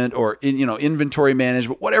development or inventory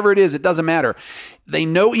management, whatever it is, it doesn't matter. They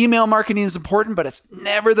know email marketing is important, but it's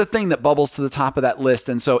never the thing that bubbles to the top of that list.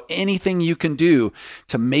 And so anything you can do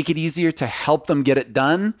to make it easier, to help them get it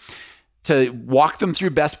done, to walk them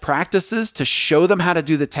through best practices, to show them how to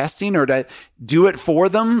do the testing or to do it for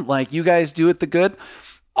them like you guys do at The Good.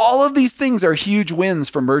 All of these things are huge wins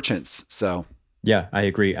for merchants. So, yeah, I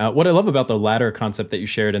agree. What I love about the latter concept that you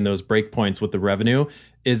shared in those breakpoints with the revenue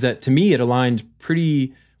is that to me, it aligned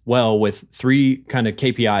pretty well with 3 kind of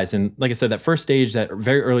KPIs. And like I said, that first stage, that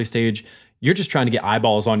very early stage, you're just trying to get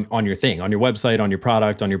eyeballs on your thing, on your website, on your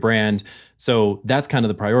product, on your brand. So that's kind of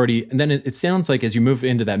the priority. And then it sounds like as you move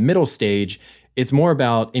into that middle stage, it's more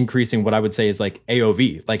about increasing what I would say is like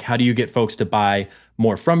AOV. Like, how do you get folks to buy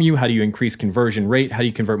more from you? How do you increase conversion rate? How do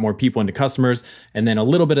you convert more people into customers? And then a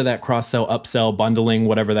little bit of that cross-sell, upsell, bundling,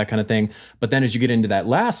 whatever, that kind of thing. But then as you get into that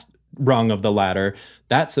last rung of the ladder,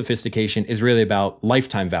 that sophistication is really about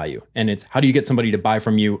lifetime value. And it's how do you get somebody to buy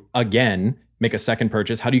from you again, make a second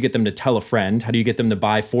purchase? How do you get them to tell a friend? How do you get them to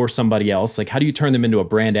buy for somebody else? Like, how do you turn them into a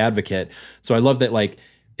brand advocate? So I love that, like,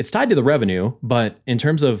 it's tied to the revenue, but in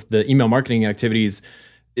terms of the email marketing activities,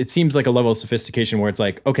 it seems like a level of sophistication where it's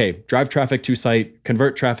like, okay, drive traffic to site,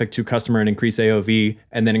 convert traffic to customer and increase AOV,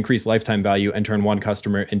 and then increase lifetime value and turn one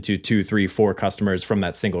customer into 2, 3, 4 customers from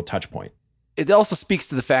that single touch point. It also speaks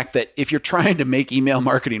to the fact that if you're trying to make email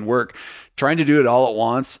marketing work, trying to do it all at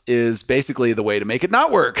once is basically the way to make it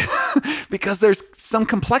not work because there's some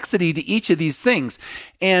complexity to each of these things.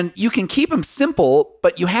 And you can keep them simple,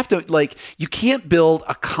 but you have to, you can't build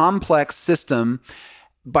a complex system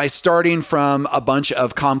by starting from a bunch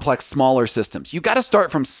of complex, smaller systems. You got to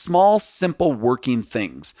start from small, simple working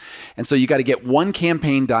things. And so you got to get one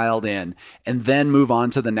campaign dialed in and then move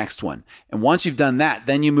on to the next one. And once you've done that,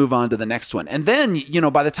 then you move on to the next one. And then,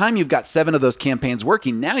 by the time you've got 7 of those campaigns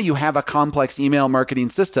working, now you have a complex email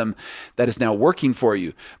marketing system that is now working for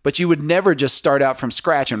you. But you would never just start out from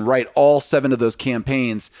scratch and write all 7 of those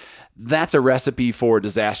campaigns that's a recipe for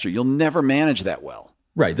disaster. You'll never manage that well.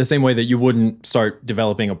 Right. The same way that you wouldn't start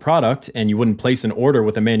developing a product and you wouldn't place an order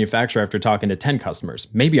with a manufacturer after talking to 10 customers,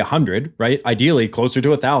 maybe 100, right? Ideally closer to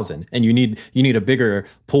 1,000. And you need a bigger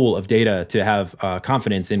pool of data to have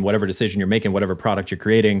confidence in whatever decision you're making, whatever product you're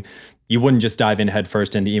creating. You wouldn't just dive in head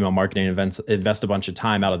first into email marketing and invest a bunch of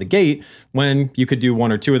time out of the gate when you could do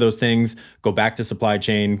one or two of those things, go back to supply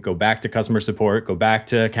chain, go back to customer support, go back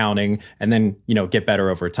to accounting, and then, get better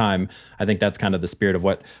over time. I think that's kind of the spirit of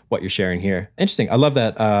what you're sharing here. Interesting. I love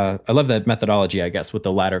that. I love that methodology, I guess, with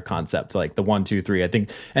the ladder concept, like the 1, 2, 3. I think,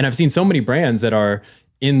 and I've seen so many brands that are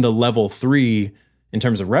in the level 3 in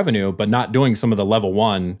terms of revenue, but not doing some of the level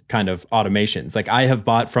 1 kind of automations. Like I have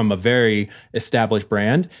bought from a very established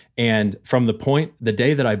brand, and from the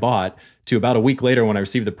day that I bought to about a week later when I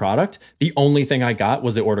received the product, the only thing I got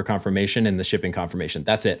was the order confirmation and the shipping confirmation.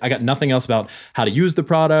 That's it. I got nothing else about how to use the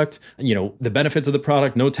product, the benefits of the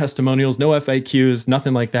product, no testimonials, no FAQs,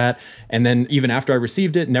 nothing like that. And then even after I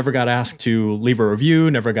received it, never got asked to leave a review,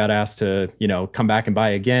 never got asked to, come back and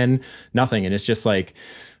buy again, nothing. And it's just like,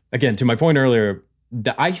 again, to my point earlier,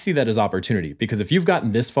 I see that as opportunity, because if you've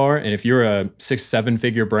gotten this far and if you're a 6-7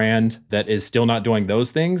 figure brand that is still not doing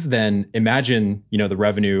those things, then imagine, the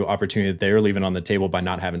revenue opportunity that they're leaving on the table by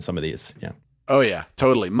not having some of these. Yeah. Oh yeah,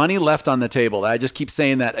 totally. Money left on the table. I just keep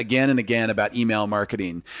saying that again and again about email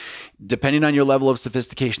marketing. Depending on your level of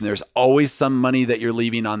sophistication, there's always some money that you're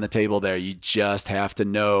leaving on the table there. You just have to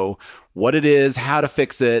know what it is, how to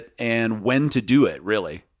fix it, and when to do it,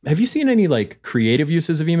 really. Have you seen any creative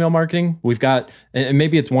uses of email marketing? We've got, and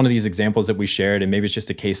maybe it's one of these examples that we shared, and maybe it's just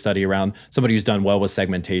a case study around somebody who's done well with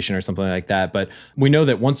segmentation or something like that. But we know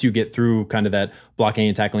that once you get through kind of that blocking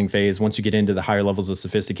and tackling phase, once you get into the higher levels of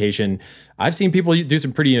sophistication, I've seen people do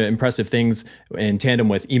some pretty impressive things in tandem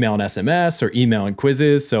with email and SMS or email and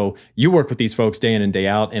quizzes. So you work with these folks day in and day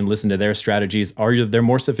out and listen to their strategies. Are there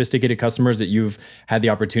more sophisticated customers that you've had the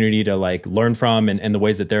opportunity to learn from and the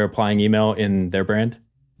ways that they're applying email in their brand?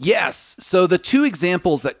 Yes. So the two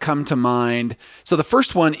examples that come to mind. So the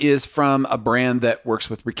first one is from a brand that works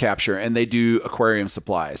with recapture, and they do aquarium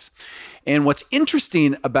supplies. And what's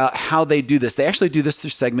interesting about how they do this, they actually do this through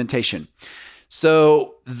segmentation.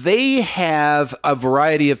 So they have a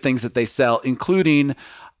variety of things that they sell, including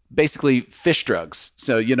basically fish drugs.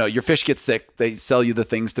 So, your fish gets sick, they sell you the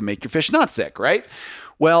things to make your fish not sick, right?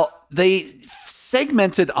 Well, they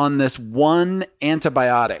segmented on this one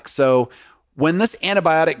antibiotic. So when this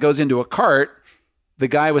antibiotic goes into a cart, the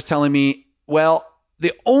guy was telling me, well,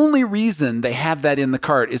 the only reason they have that in the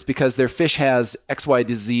cart is because their fish has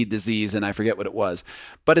XYZ disease, and I forget what it was.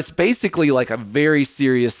 But it's basically a very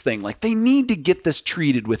serious thing. They need to get this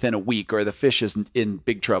treated within a week or the fish is in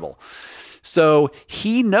big trouble. So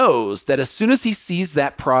he knows that as soon as he sees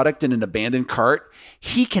that product in an abandoned cart,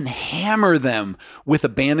 he can hammer them with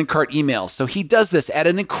abandoned cart emails. So he does this at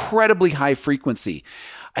an incredibly high frequency.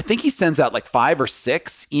 I think he sends out 5 or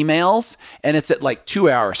 6 emails, and it's at 2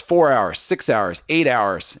 hours, 4 hours, 6 hours, 8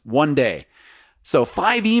 hours, one day. So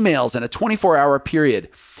 5 emails in a 24-hour period.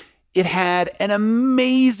 It had an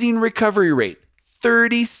amazing recovery rate,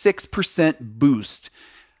 36% boost.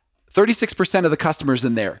 36% of the customers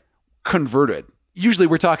in there converted. Usually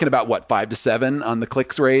we're talking about 5 to 7 on the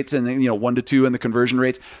clicks rates, and then 1 to 2 on the conversion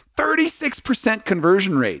rates. 36%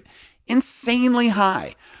 conversion rate, insanely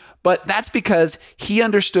high. But that's because he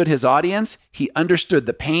understood his audience, he understood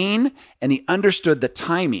the pain, and he understood the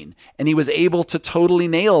timing. And he was able to totally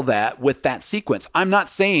nail that with that sequence. I'm not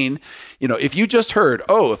saying, if you just heard,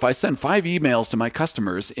 if I send 5 emails to my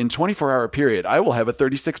customers in 24-hour period, I will have a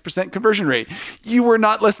 36% conversion rate. You were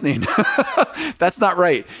not listening. That's not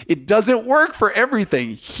right. It doesn't work for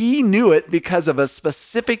everything. He knew it because of a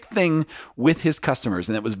specific thing with his customers,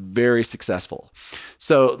 and it was very successful.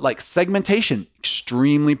 So segmentation,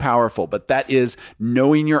 extremely powerful, but that is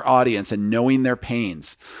knowing your audience and knowing their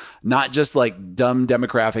pains, not just dumb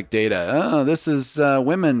demographic data. This is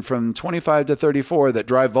women from 25 to 34 that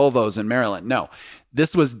drive Volvos in Maryland. No,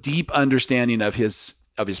 this was deep understanding of his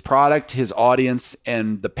product, his audience,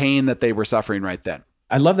 and the pain that they were suffering right then.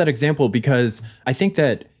 I love that example because I think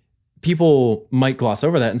that people might gloss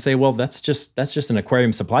over that and say, well, that's just an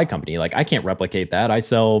aquarium supply company. I can't replicate that. I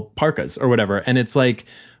sell parkas or whatever. And it's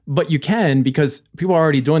but you can, because people are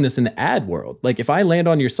already doing this in the ad world. If I land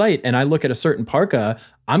on your site and I look at a certain parka,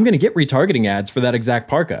 I'm going to get retargeting ads for that exact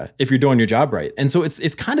parka if you're doing your job right. And so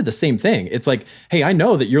it's kind of the same thing. It's hey, I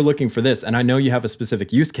know that you're looking for this and I know you have a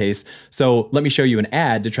specific use case. So let me show you an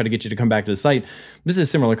ad to try to get you to come back to the site. This is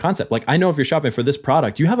a similar concept. I know if you're shopping for this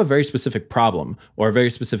product, you have a very specific problem or a very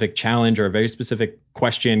specific challenge or a very specific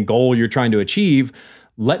question, goal you're trying to achieve.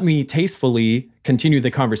 let me tastefully continue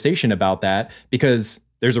the conversation about that, because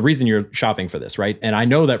there's a reason you're shopping for this, right? And I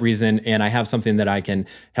know that reason, and I have something that I can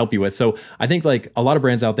help you with. So I think like a lot of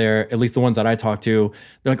brands out there, at least the ones that I talk to,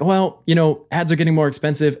 they're like, well, ads are getting more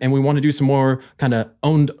expensive and we want to do some more kind of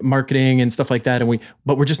owned marketing and stuff like that.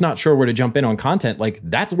 But we're just not sure where to jump in on content. Like,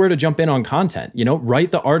 that's where to jump in on content.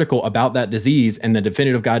 Write the article about that disease and the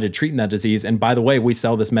definitive guide to treating that disease. And by the way, we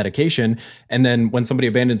sell this medication. And then when somebody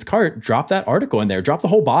abandons cart, drop that article in there, drop the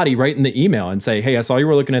whole body right in the email and say, hey, I saw you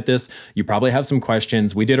were looking at this. You probably have some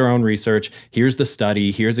questions. We did our own research. Here's the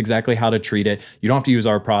study. Here's exactly how to treat it. You don't have to use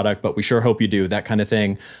our product, but we sure hope you do, that kind of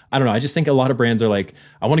thing. I don't know. I just think a lot of brands are like,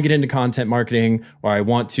 I want to get into content marketing, or I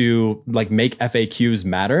want to like make FAQs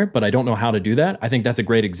matter, but I don't know how to do that. I think that's a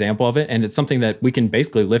great example of it. And it's something that we can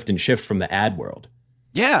basically lift and shift from the ad world.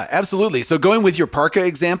 Yeah, absolutely. So going with your parka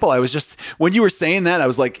example, when you were saying that, I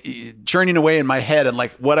was like churning away in my head and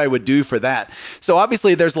like what I would do for that. So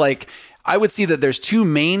obviously there's I would see that there's two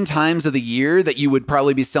main times of the year that you would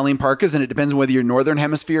probably be selling parkas, and it depends on whether you're Northern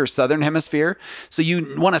Hemisphere or Southern Hemisphere. So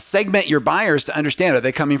you want to segment your buyers to understand, are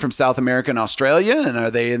they coming from South America and Australia? And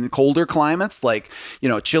are they in colder climates like,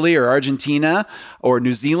 Chile or Argentina or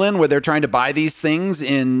New Zealand, where they're trying to buy these things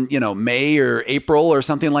in, May or April or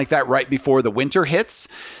something like that right before the winter hits?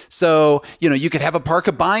 So, you could have a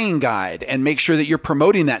parka buying guide and make sure that you're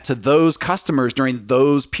promoting that to those customers during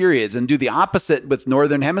those periods, and do the opposite with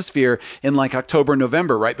Northern Hemisphere in like October,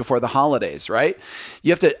 November, right before the holidays, right?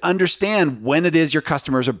 You have to understand when it is your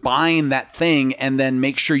customers are buying that thing, and then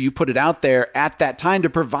make sure you put it out there at that time to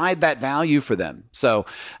provide that value for them. So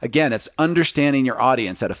again, it's understanding your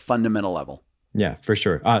audience at a fundamental level. Yeah, for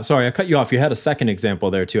sure. Sorry, I cut you off. You had a second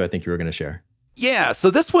example there too, I think you were going to share. Yeah,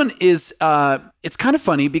 so this one is, it's kind of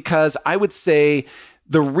funny because I would say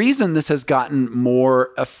the reason this has gotten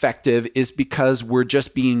more effective is because we're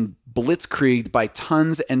just being blitzkrieged by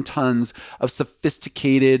tons and tons of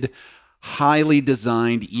sophisticated, highly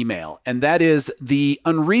designed email. And that is the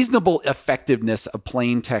unreasonable effectiveness of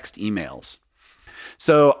plain text emails.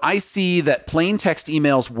 So I see that plain text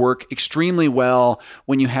emails work extremely well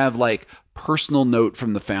when you have like personal note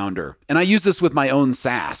from the founder. And I use this with my own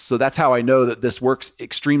SaaS. So that's how I know that this works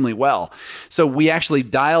extremely well. So we actually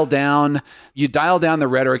dial down the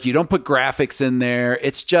rhetoric. You don't put graphics in there.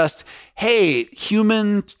 It's just, hey,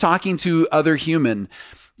 human talking to other human.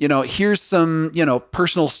 Here's some,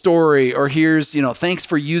 personal story, or here's, thanks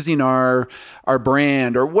for using our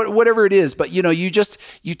brand, or whatever it is. But,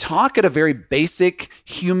 you talk at a very basic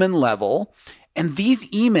human level, and these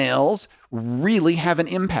emails really have an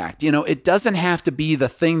impact. It doesn't have to be the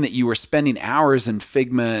thing that you were spending hours in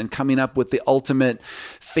Figma and coming up with the ultimate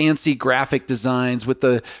fancy graphic designs with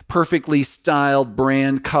the perfectly styled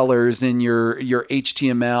brand colors in your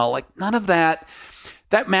HTML. Like, none of that.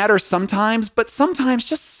 That matters sometimes, but sometimes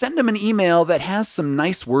just send them an email that has some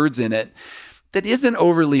nice words in it, that isn't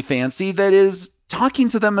overly fancy, that is talking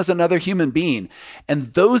to them as another human being.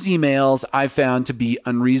 And those emails I found to be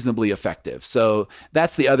unreasonably effective. So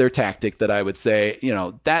that's the other tactic that I would say,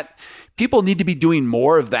 that people need to be doing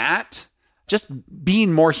more of that, just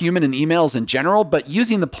being more human in emails in general, but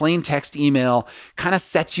using the plain text email kind of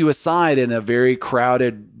sets you aside in a very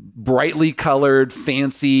crowded, brightly colored,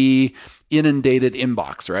 fancy, inundated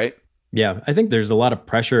inbox, right? Yeah, I think there's a lot of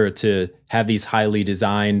pressure to have these highly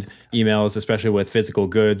designed emails, especially with physical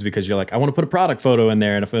goods, because you're like, I want to put a product photo in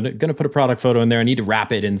there. And if I'm going to put a product photo in there, I need to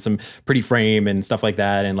wrap it in some pretty frame and stuff like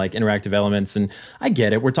that, and like interactive elements. And I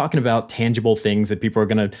get it. We're talking about tangible things that people are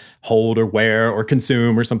going to hold or wear or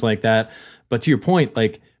consume or something like that. But to your point,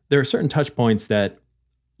 like, there are certain touch points that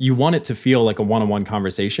you want it to feel like a one-on-one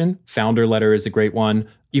conversation. Founder letter is a great one.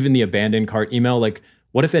 Even the abandoned cart email, like,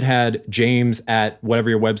 what if it had James at whatever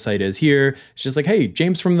your website is here? It's just like, hey,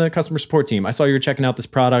 James from the customer support team. I saw you were checking out this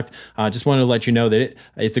product. Just wanted to let you know that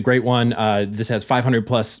it's a great one. This has 500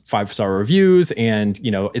 plus 5-star reviews, and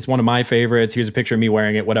it's one of my favorites. Here's a picture of me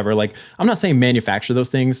wearing it, whatever. Like, I'm not saying manufacture those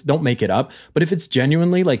things. Don't make it up. But if it's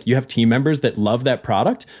genuinely like you have team members that love that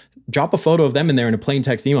product, drop a photo of them in there in a plain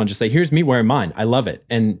text email and just say, here's me wearing mine. I love it.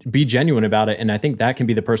 And be genuine about it. And I think that can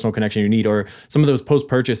be the personal connection you need. Or some of those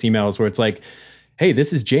post-purchase emails where it's like, hey,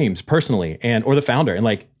 this is James personally, or the founder, and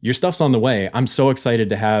like, your stuff's on the way. I'm so excited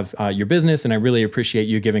to have your business, and I really appreciate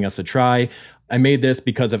you giving us a try. I made this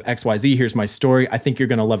because of XYZ. Here's my story. I think you're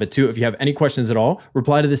going to love it too. If you have any questions at all,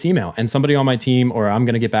 reply to this email, and somebody on my team or I'm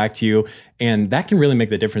going to get back to you. And that can really make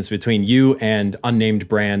the difference between you and unnamed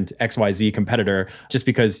brand XYZ competitor, just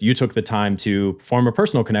because you took the time to form a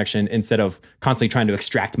personal connection instead of constantly trying to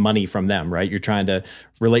extract money from them, right? You're trying to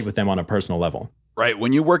relate with them on a personal level. Right.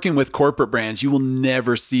 When you're working with corporate brands, you will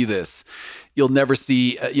never see this. You'll never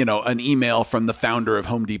see, an email from the founder of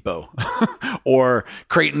Home Depot or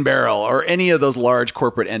Crate and Barrel or any of those large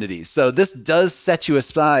corporate entities. So this does set you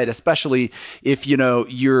aside, especially if,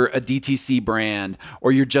 you're a DTC brand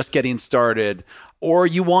or you're just getting started or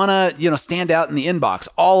you want to, stand out in the inbox.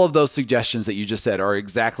 All of those suggestions that you just said are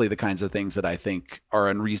exactly the kinds of things that I think are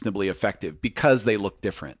unreasonably effective because they look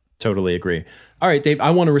different. Totally agree. All right, Dave, I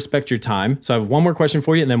want to respect your time. So I have one more question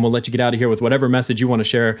for you, and then we'll let you get out of here with whatever message you want to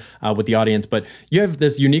share with the audience. But you have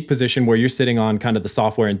this unique position where you're sitting on kind of the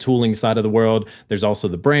software and tooling side of the world. There's also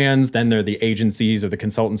the brands, then there are the agencies or the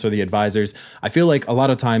consultants or the advisors. I feel like a lot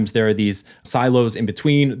of times there are these silos in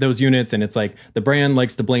between those units, and it's like the brand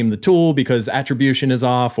likes to blame the tool because attribution is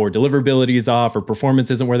off or deliverability is off or performance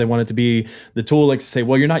isn't where they want it to be. The tool likes to say,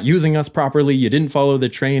 well, you're not using us properly. You didn't follow the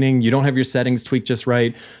training. You don't have your settings tweaked just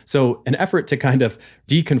right. So an effort to kind of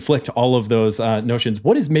deconflict all of those notions,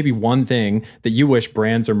 what is maybe one thing that you wish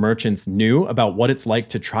brands or merchants knew about what it's like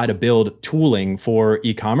to try to build tooling for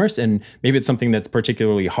e-commerce? And maybe it's something that's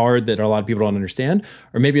particularly hard that a lot of people don't understand,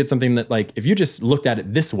 or maybe it's something that, like, if you just looked at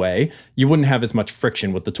it this way, you wouldn't have as much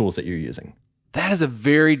friction with the tools that you're using. That is a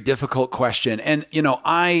very difficult question. And,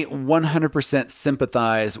 I 100%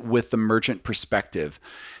 sympathize with the merchant perspective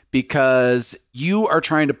because you are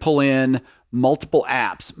trying to pull in multiple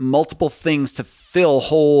apps, multiple things to fill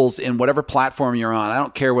holes in whatever platform you're on. I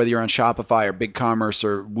don't care whether you're on Shopify or BigCommerce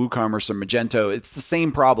or WooCommerce or Magento. It's the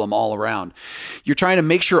same problem all around. You're trying to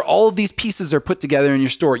make sure all of these pieces are put together in your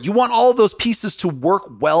store. You want all of those pieces to work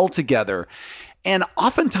well together. And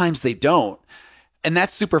oftentimes they don't. And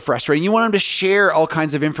that's super frustrating. You want them to share all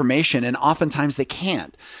kinds of information, and oftentimes they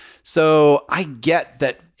can't. So I get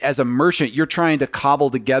that as a merchant, you're trying to cobble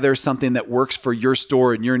together something that works for your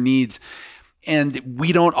store and your needs. And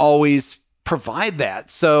we don't always provide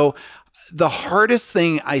that. So the hardest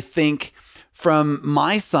thing, I think, from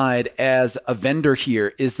my side as a vendor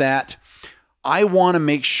here is that I want to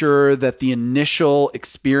make sure that the initial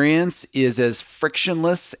experience is as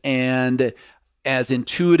frictionless and as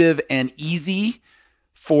intuitive and easy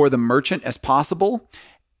for the merchant as possible.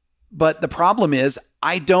 But the problem is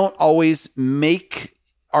I don't always make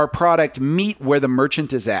our product meet where the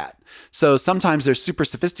merchant is at. So sometimes there's super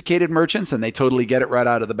sophisticated merchants and they totally get it right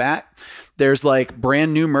out of the bat. There's like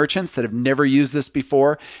brand new merchants that have never used this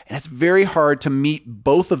before. And it's very hard to meet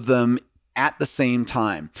both of them at the same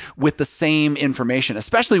time with the same information,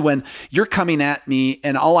 especially when you're coming at me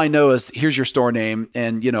and all I know is here's your store name.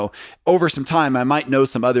 And, over some time, I might know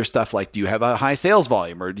some other stuff like, do you have a high sales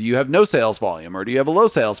volume or do you have no sales volume or do you have a low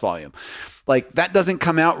sales volume? Like that doesn't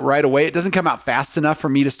come out right away. It doesn't come out fast enough for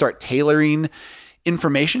me to start tailoring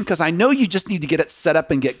information because I know you just need to get it set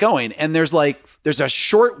up and get going. And there's a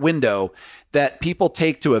short window that people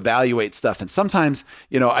take to evaluate stuff. And sometimes,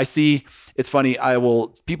 I see, it's funny,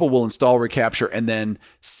 people will install Recapture and then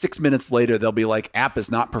 6 minutes later, they'll be like, app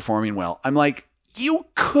is not performing well. I'm like, you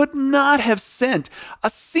could not have sent a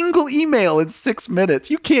single email in 6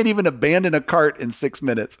 minutes. You can't even abandon a cart in 6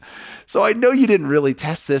 minutes. So I know you didn't really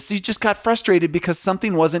test this. You just got frustrated because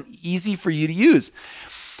something wasn't easy for you to use.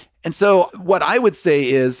 And so what I would say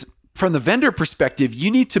is, from the vendor perspective,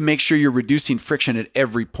 you need to make sure you're reducing friction at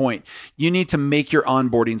every point. You need to make your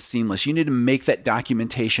onboarding seamless. You need to make that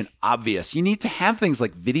documentation obvious. You need to have things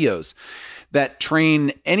like videos that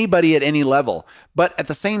train anybody at any level. But at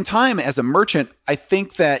the same time, as a merchant, I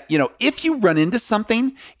think that, if you run into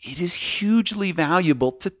something, it is hugely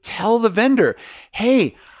valuable to tell the vendor,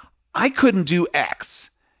 hey, I couldn't do X.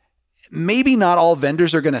 Maybe not all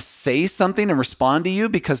vendors are going to say something and respond to you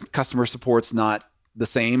because customer support's not the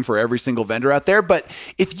same for every single vendor out there. But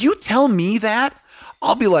if you tell me that,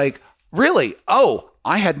 I'll be like, really? Oh,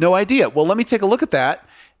 I had no idea. Well, let me take a look at that.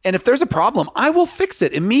 And if there's a problem, I will fix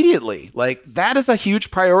it immediately. Like that is a huge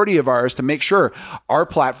priority of ours to make sure our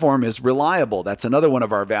platform is reliable. That's another one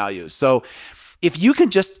of our values. So if you can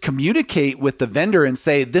just communicate with the vendor and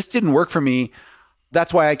say, this didn't work for me,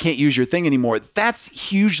 that's why I can't use your thing anymore. That's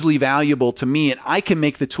hugely valuable to me. And I can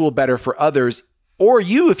make the tool better for others or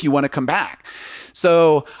you if you want to come back.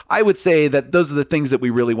 So I would say that those are the things that we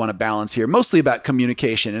really want to balance here, mostly about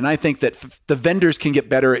communication. And I think that the vendors can get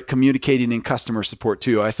better at communicating in customer support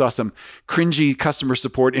too. I saw some cringy customer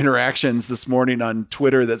support interactions this morning on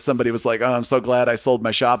Twitter that somebody was like, oh, I'm so glad I sold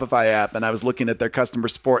my Shopify app. And I was looking at their customer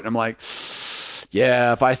support and I'm like,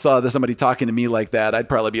 yeah, if I saw somebody talking to me like that, I'd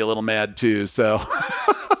probably be a little mad too. So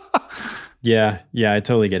Yeah, I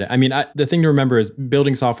totally get it. I mean, the thing to remember is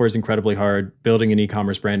building software is incredibly hard. Building an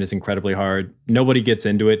e-commerce brand is incredibly hard. Nobody gets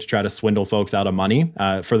into it to try to swindle folks out of money.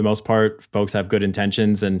 For the most part, folks have good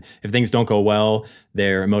intentions. And if things don't go well,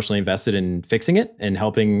 they're emotionally invested in fixing it and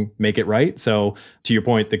helping make it right. So to your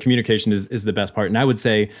point, the communication is the best part. And I would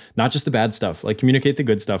say not just the bad stuff, like communicate the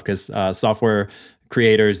good stuff, because software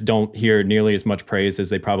creators don't hear nearly as much praise as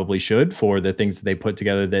they probably should for the things that they put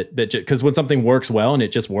together that because when something works well and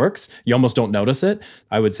it just works, you almost don't notice it.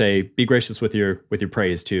 I would say be gracious with your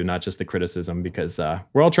praise too, not just the criticism, because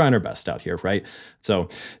we're all trying our best out here, right? So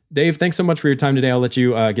Dave, thanks so much for your time today. I'll let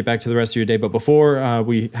you get back to the rest of your day. But before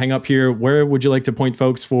we hang up here, where would you like to point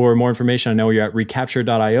folks for more information? I know you're at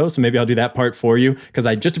recapture.io, so maybe I'll do that part for you, because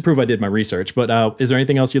just to prove I did my research. But is there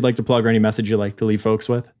anything else you'd like to plug or any message you'd like to leave folks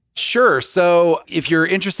with? Sure. So if you're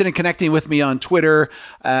interested in connecting with me on Twitter,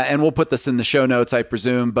 and we'll put this in the show notes, I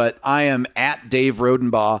presume, but I am at Dave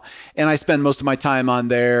Rodenbaugh, and I spend most of my time on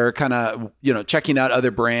there kind of, checking out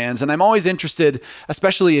other brands. And I'm always interested,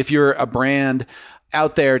 especially if you're a brand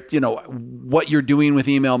out there, what you're doing with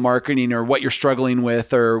email marketing or what you're struggling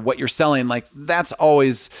with or what you're selling, like that's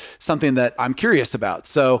always something that I'm curious about.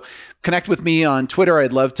 So connect with me on Twitter.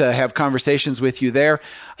 I'd love to have conversations with you there.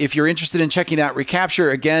 If you're interested in checking out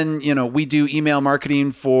Recapture, again, we do email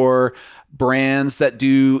marketing for brands that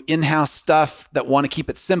do in-house stuff, that want to keep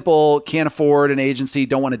it simple, can't afford an agency,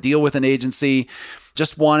 don't want to deal with an agency,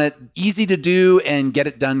 just want it easy to do and get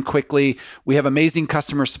it done quickly. We have amazing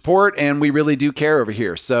customer support, and we really do care over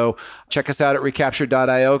here. So check us out at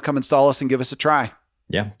recapture.io. Come install us and give us a try.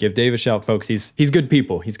 Yeah, give Dave a shout, folks. He's good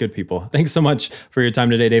people. He's good people. Thanks so much for your time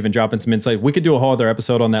today, Dave, and dropping some insight. We could do a whole other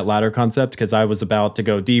episode on that ladder concept, because I was about to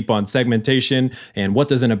go deep on segmentation and what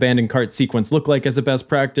does an abandoned cart sequence look like as a best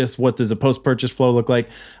practice? What does a post-purchase flow look like?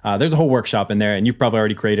 There's a whole workshop in there, and you've probably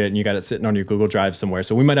already created it, and you got it sitting on your Google Drive somewhere.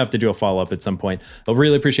 So we might have to do a follow-up at some point. But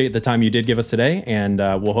really appreciate the time you did give us today, and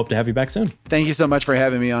we'll hope to have you back soon. Thank you so much for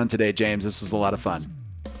having me on today, James. This was a lot of fun.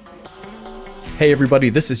 Hey everybody,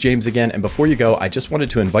 this is James again, and before you go, I just wanted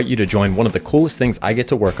to invite you to join one of the coolest things I get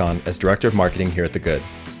to work on as Director of Marketing here at The Good.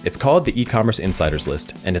 It's called the E-commerce Insiders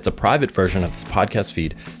List, and it's a private version of this podcast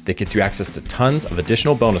feed that gets you access to tons of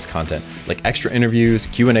additional bonus content, like extra interviews,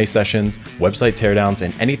 Q&A sessions, website teardowns,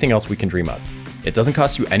 and anything else we can dream up. It doesn't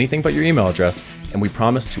cost you anything but your email address, and we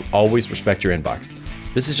promise to always respect your inbox.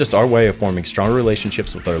 This is just our way of forming stronger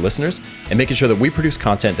relationships with our listeners and making sure that we produce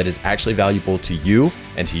content that is actually valuable to you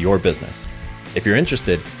and to your business. If you're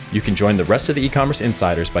interested, you can join the rest of the e-commerce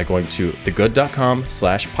insiders by going to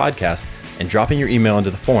thegood.com/podcast and dropping your email into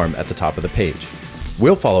the form at the top of the page.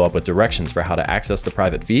 We'll follow up with directions for how to access the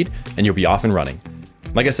private feed, and you'll be off and running.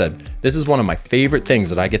 Like I said, this is one of my favorite things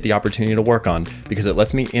that I get the opportunity to work on, because it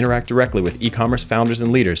lets me interact directly with e-commerce founders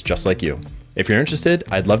and leaders just like you. If you're interested,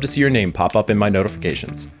 I'd love to see your name pop up in my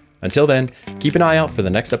notifications. Until then, keep an eye out for the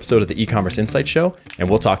next episode of the E-commerce Insight Show, and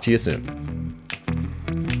we'll talk to you soon.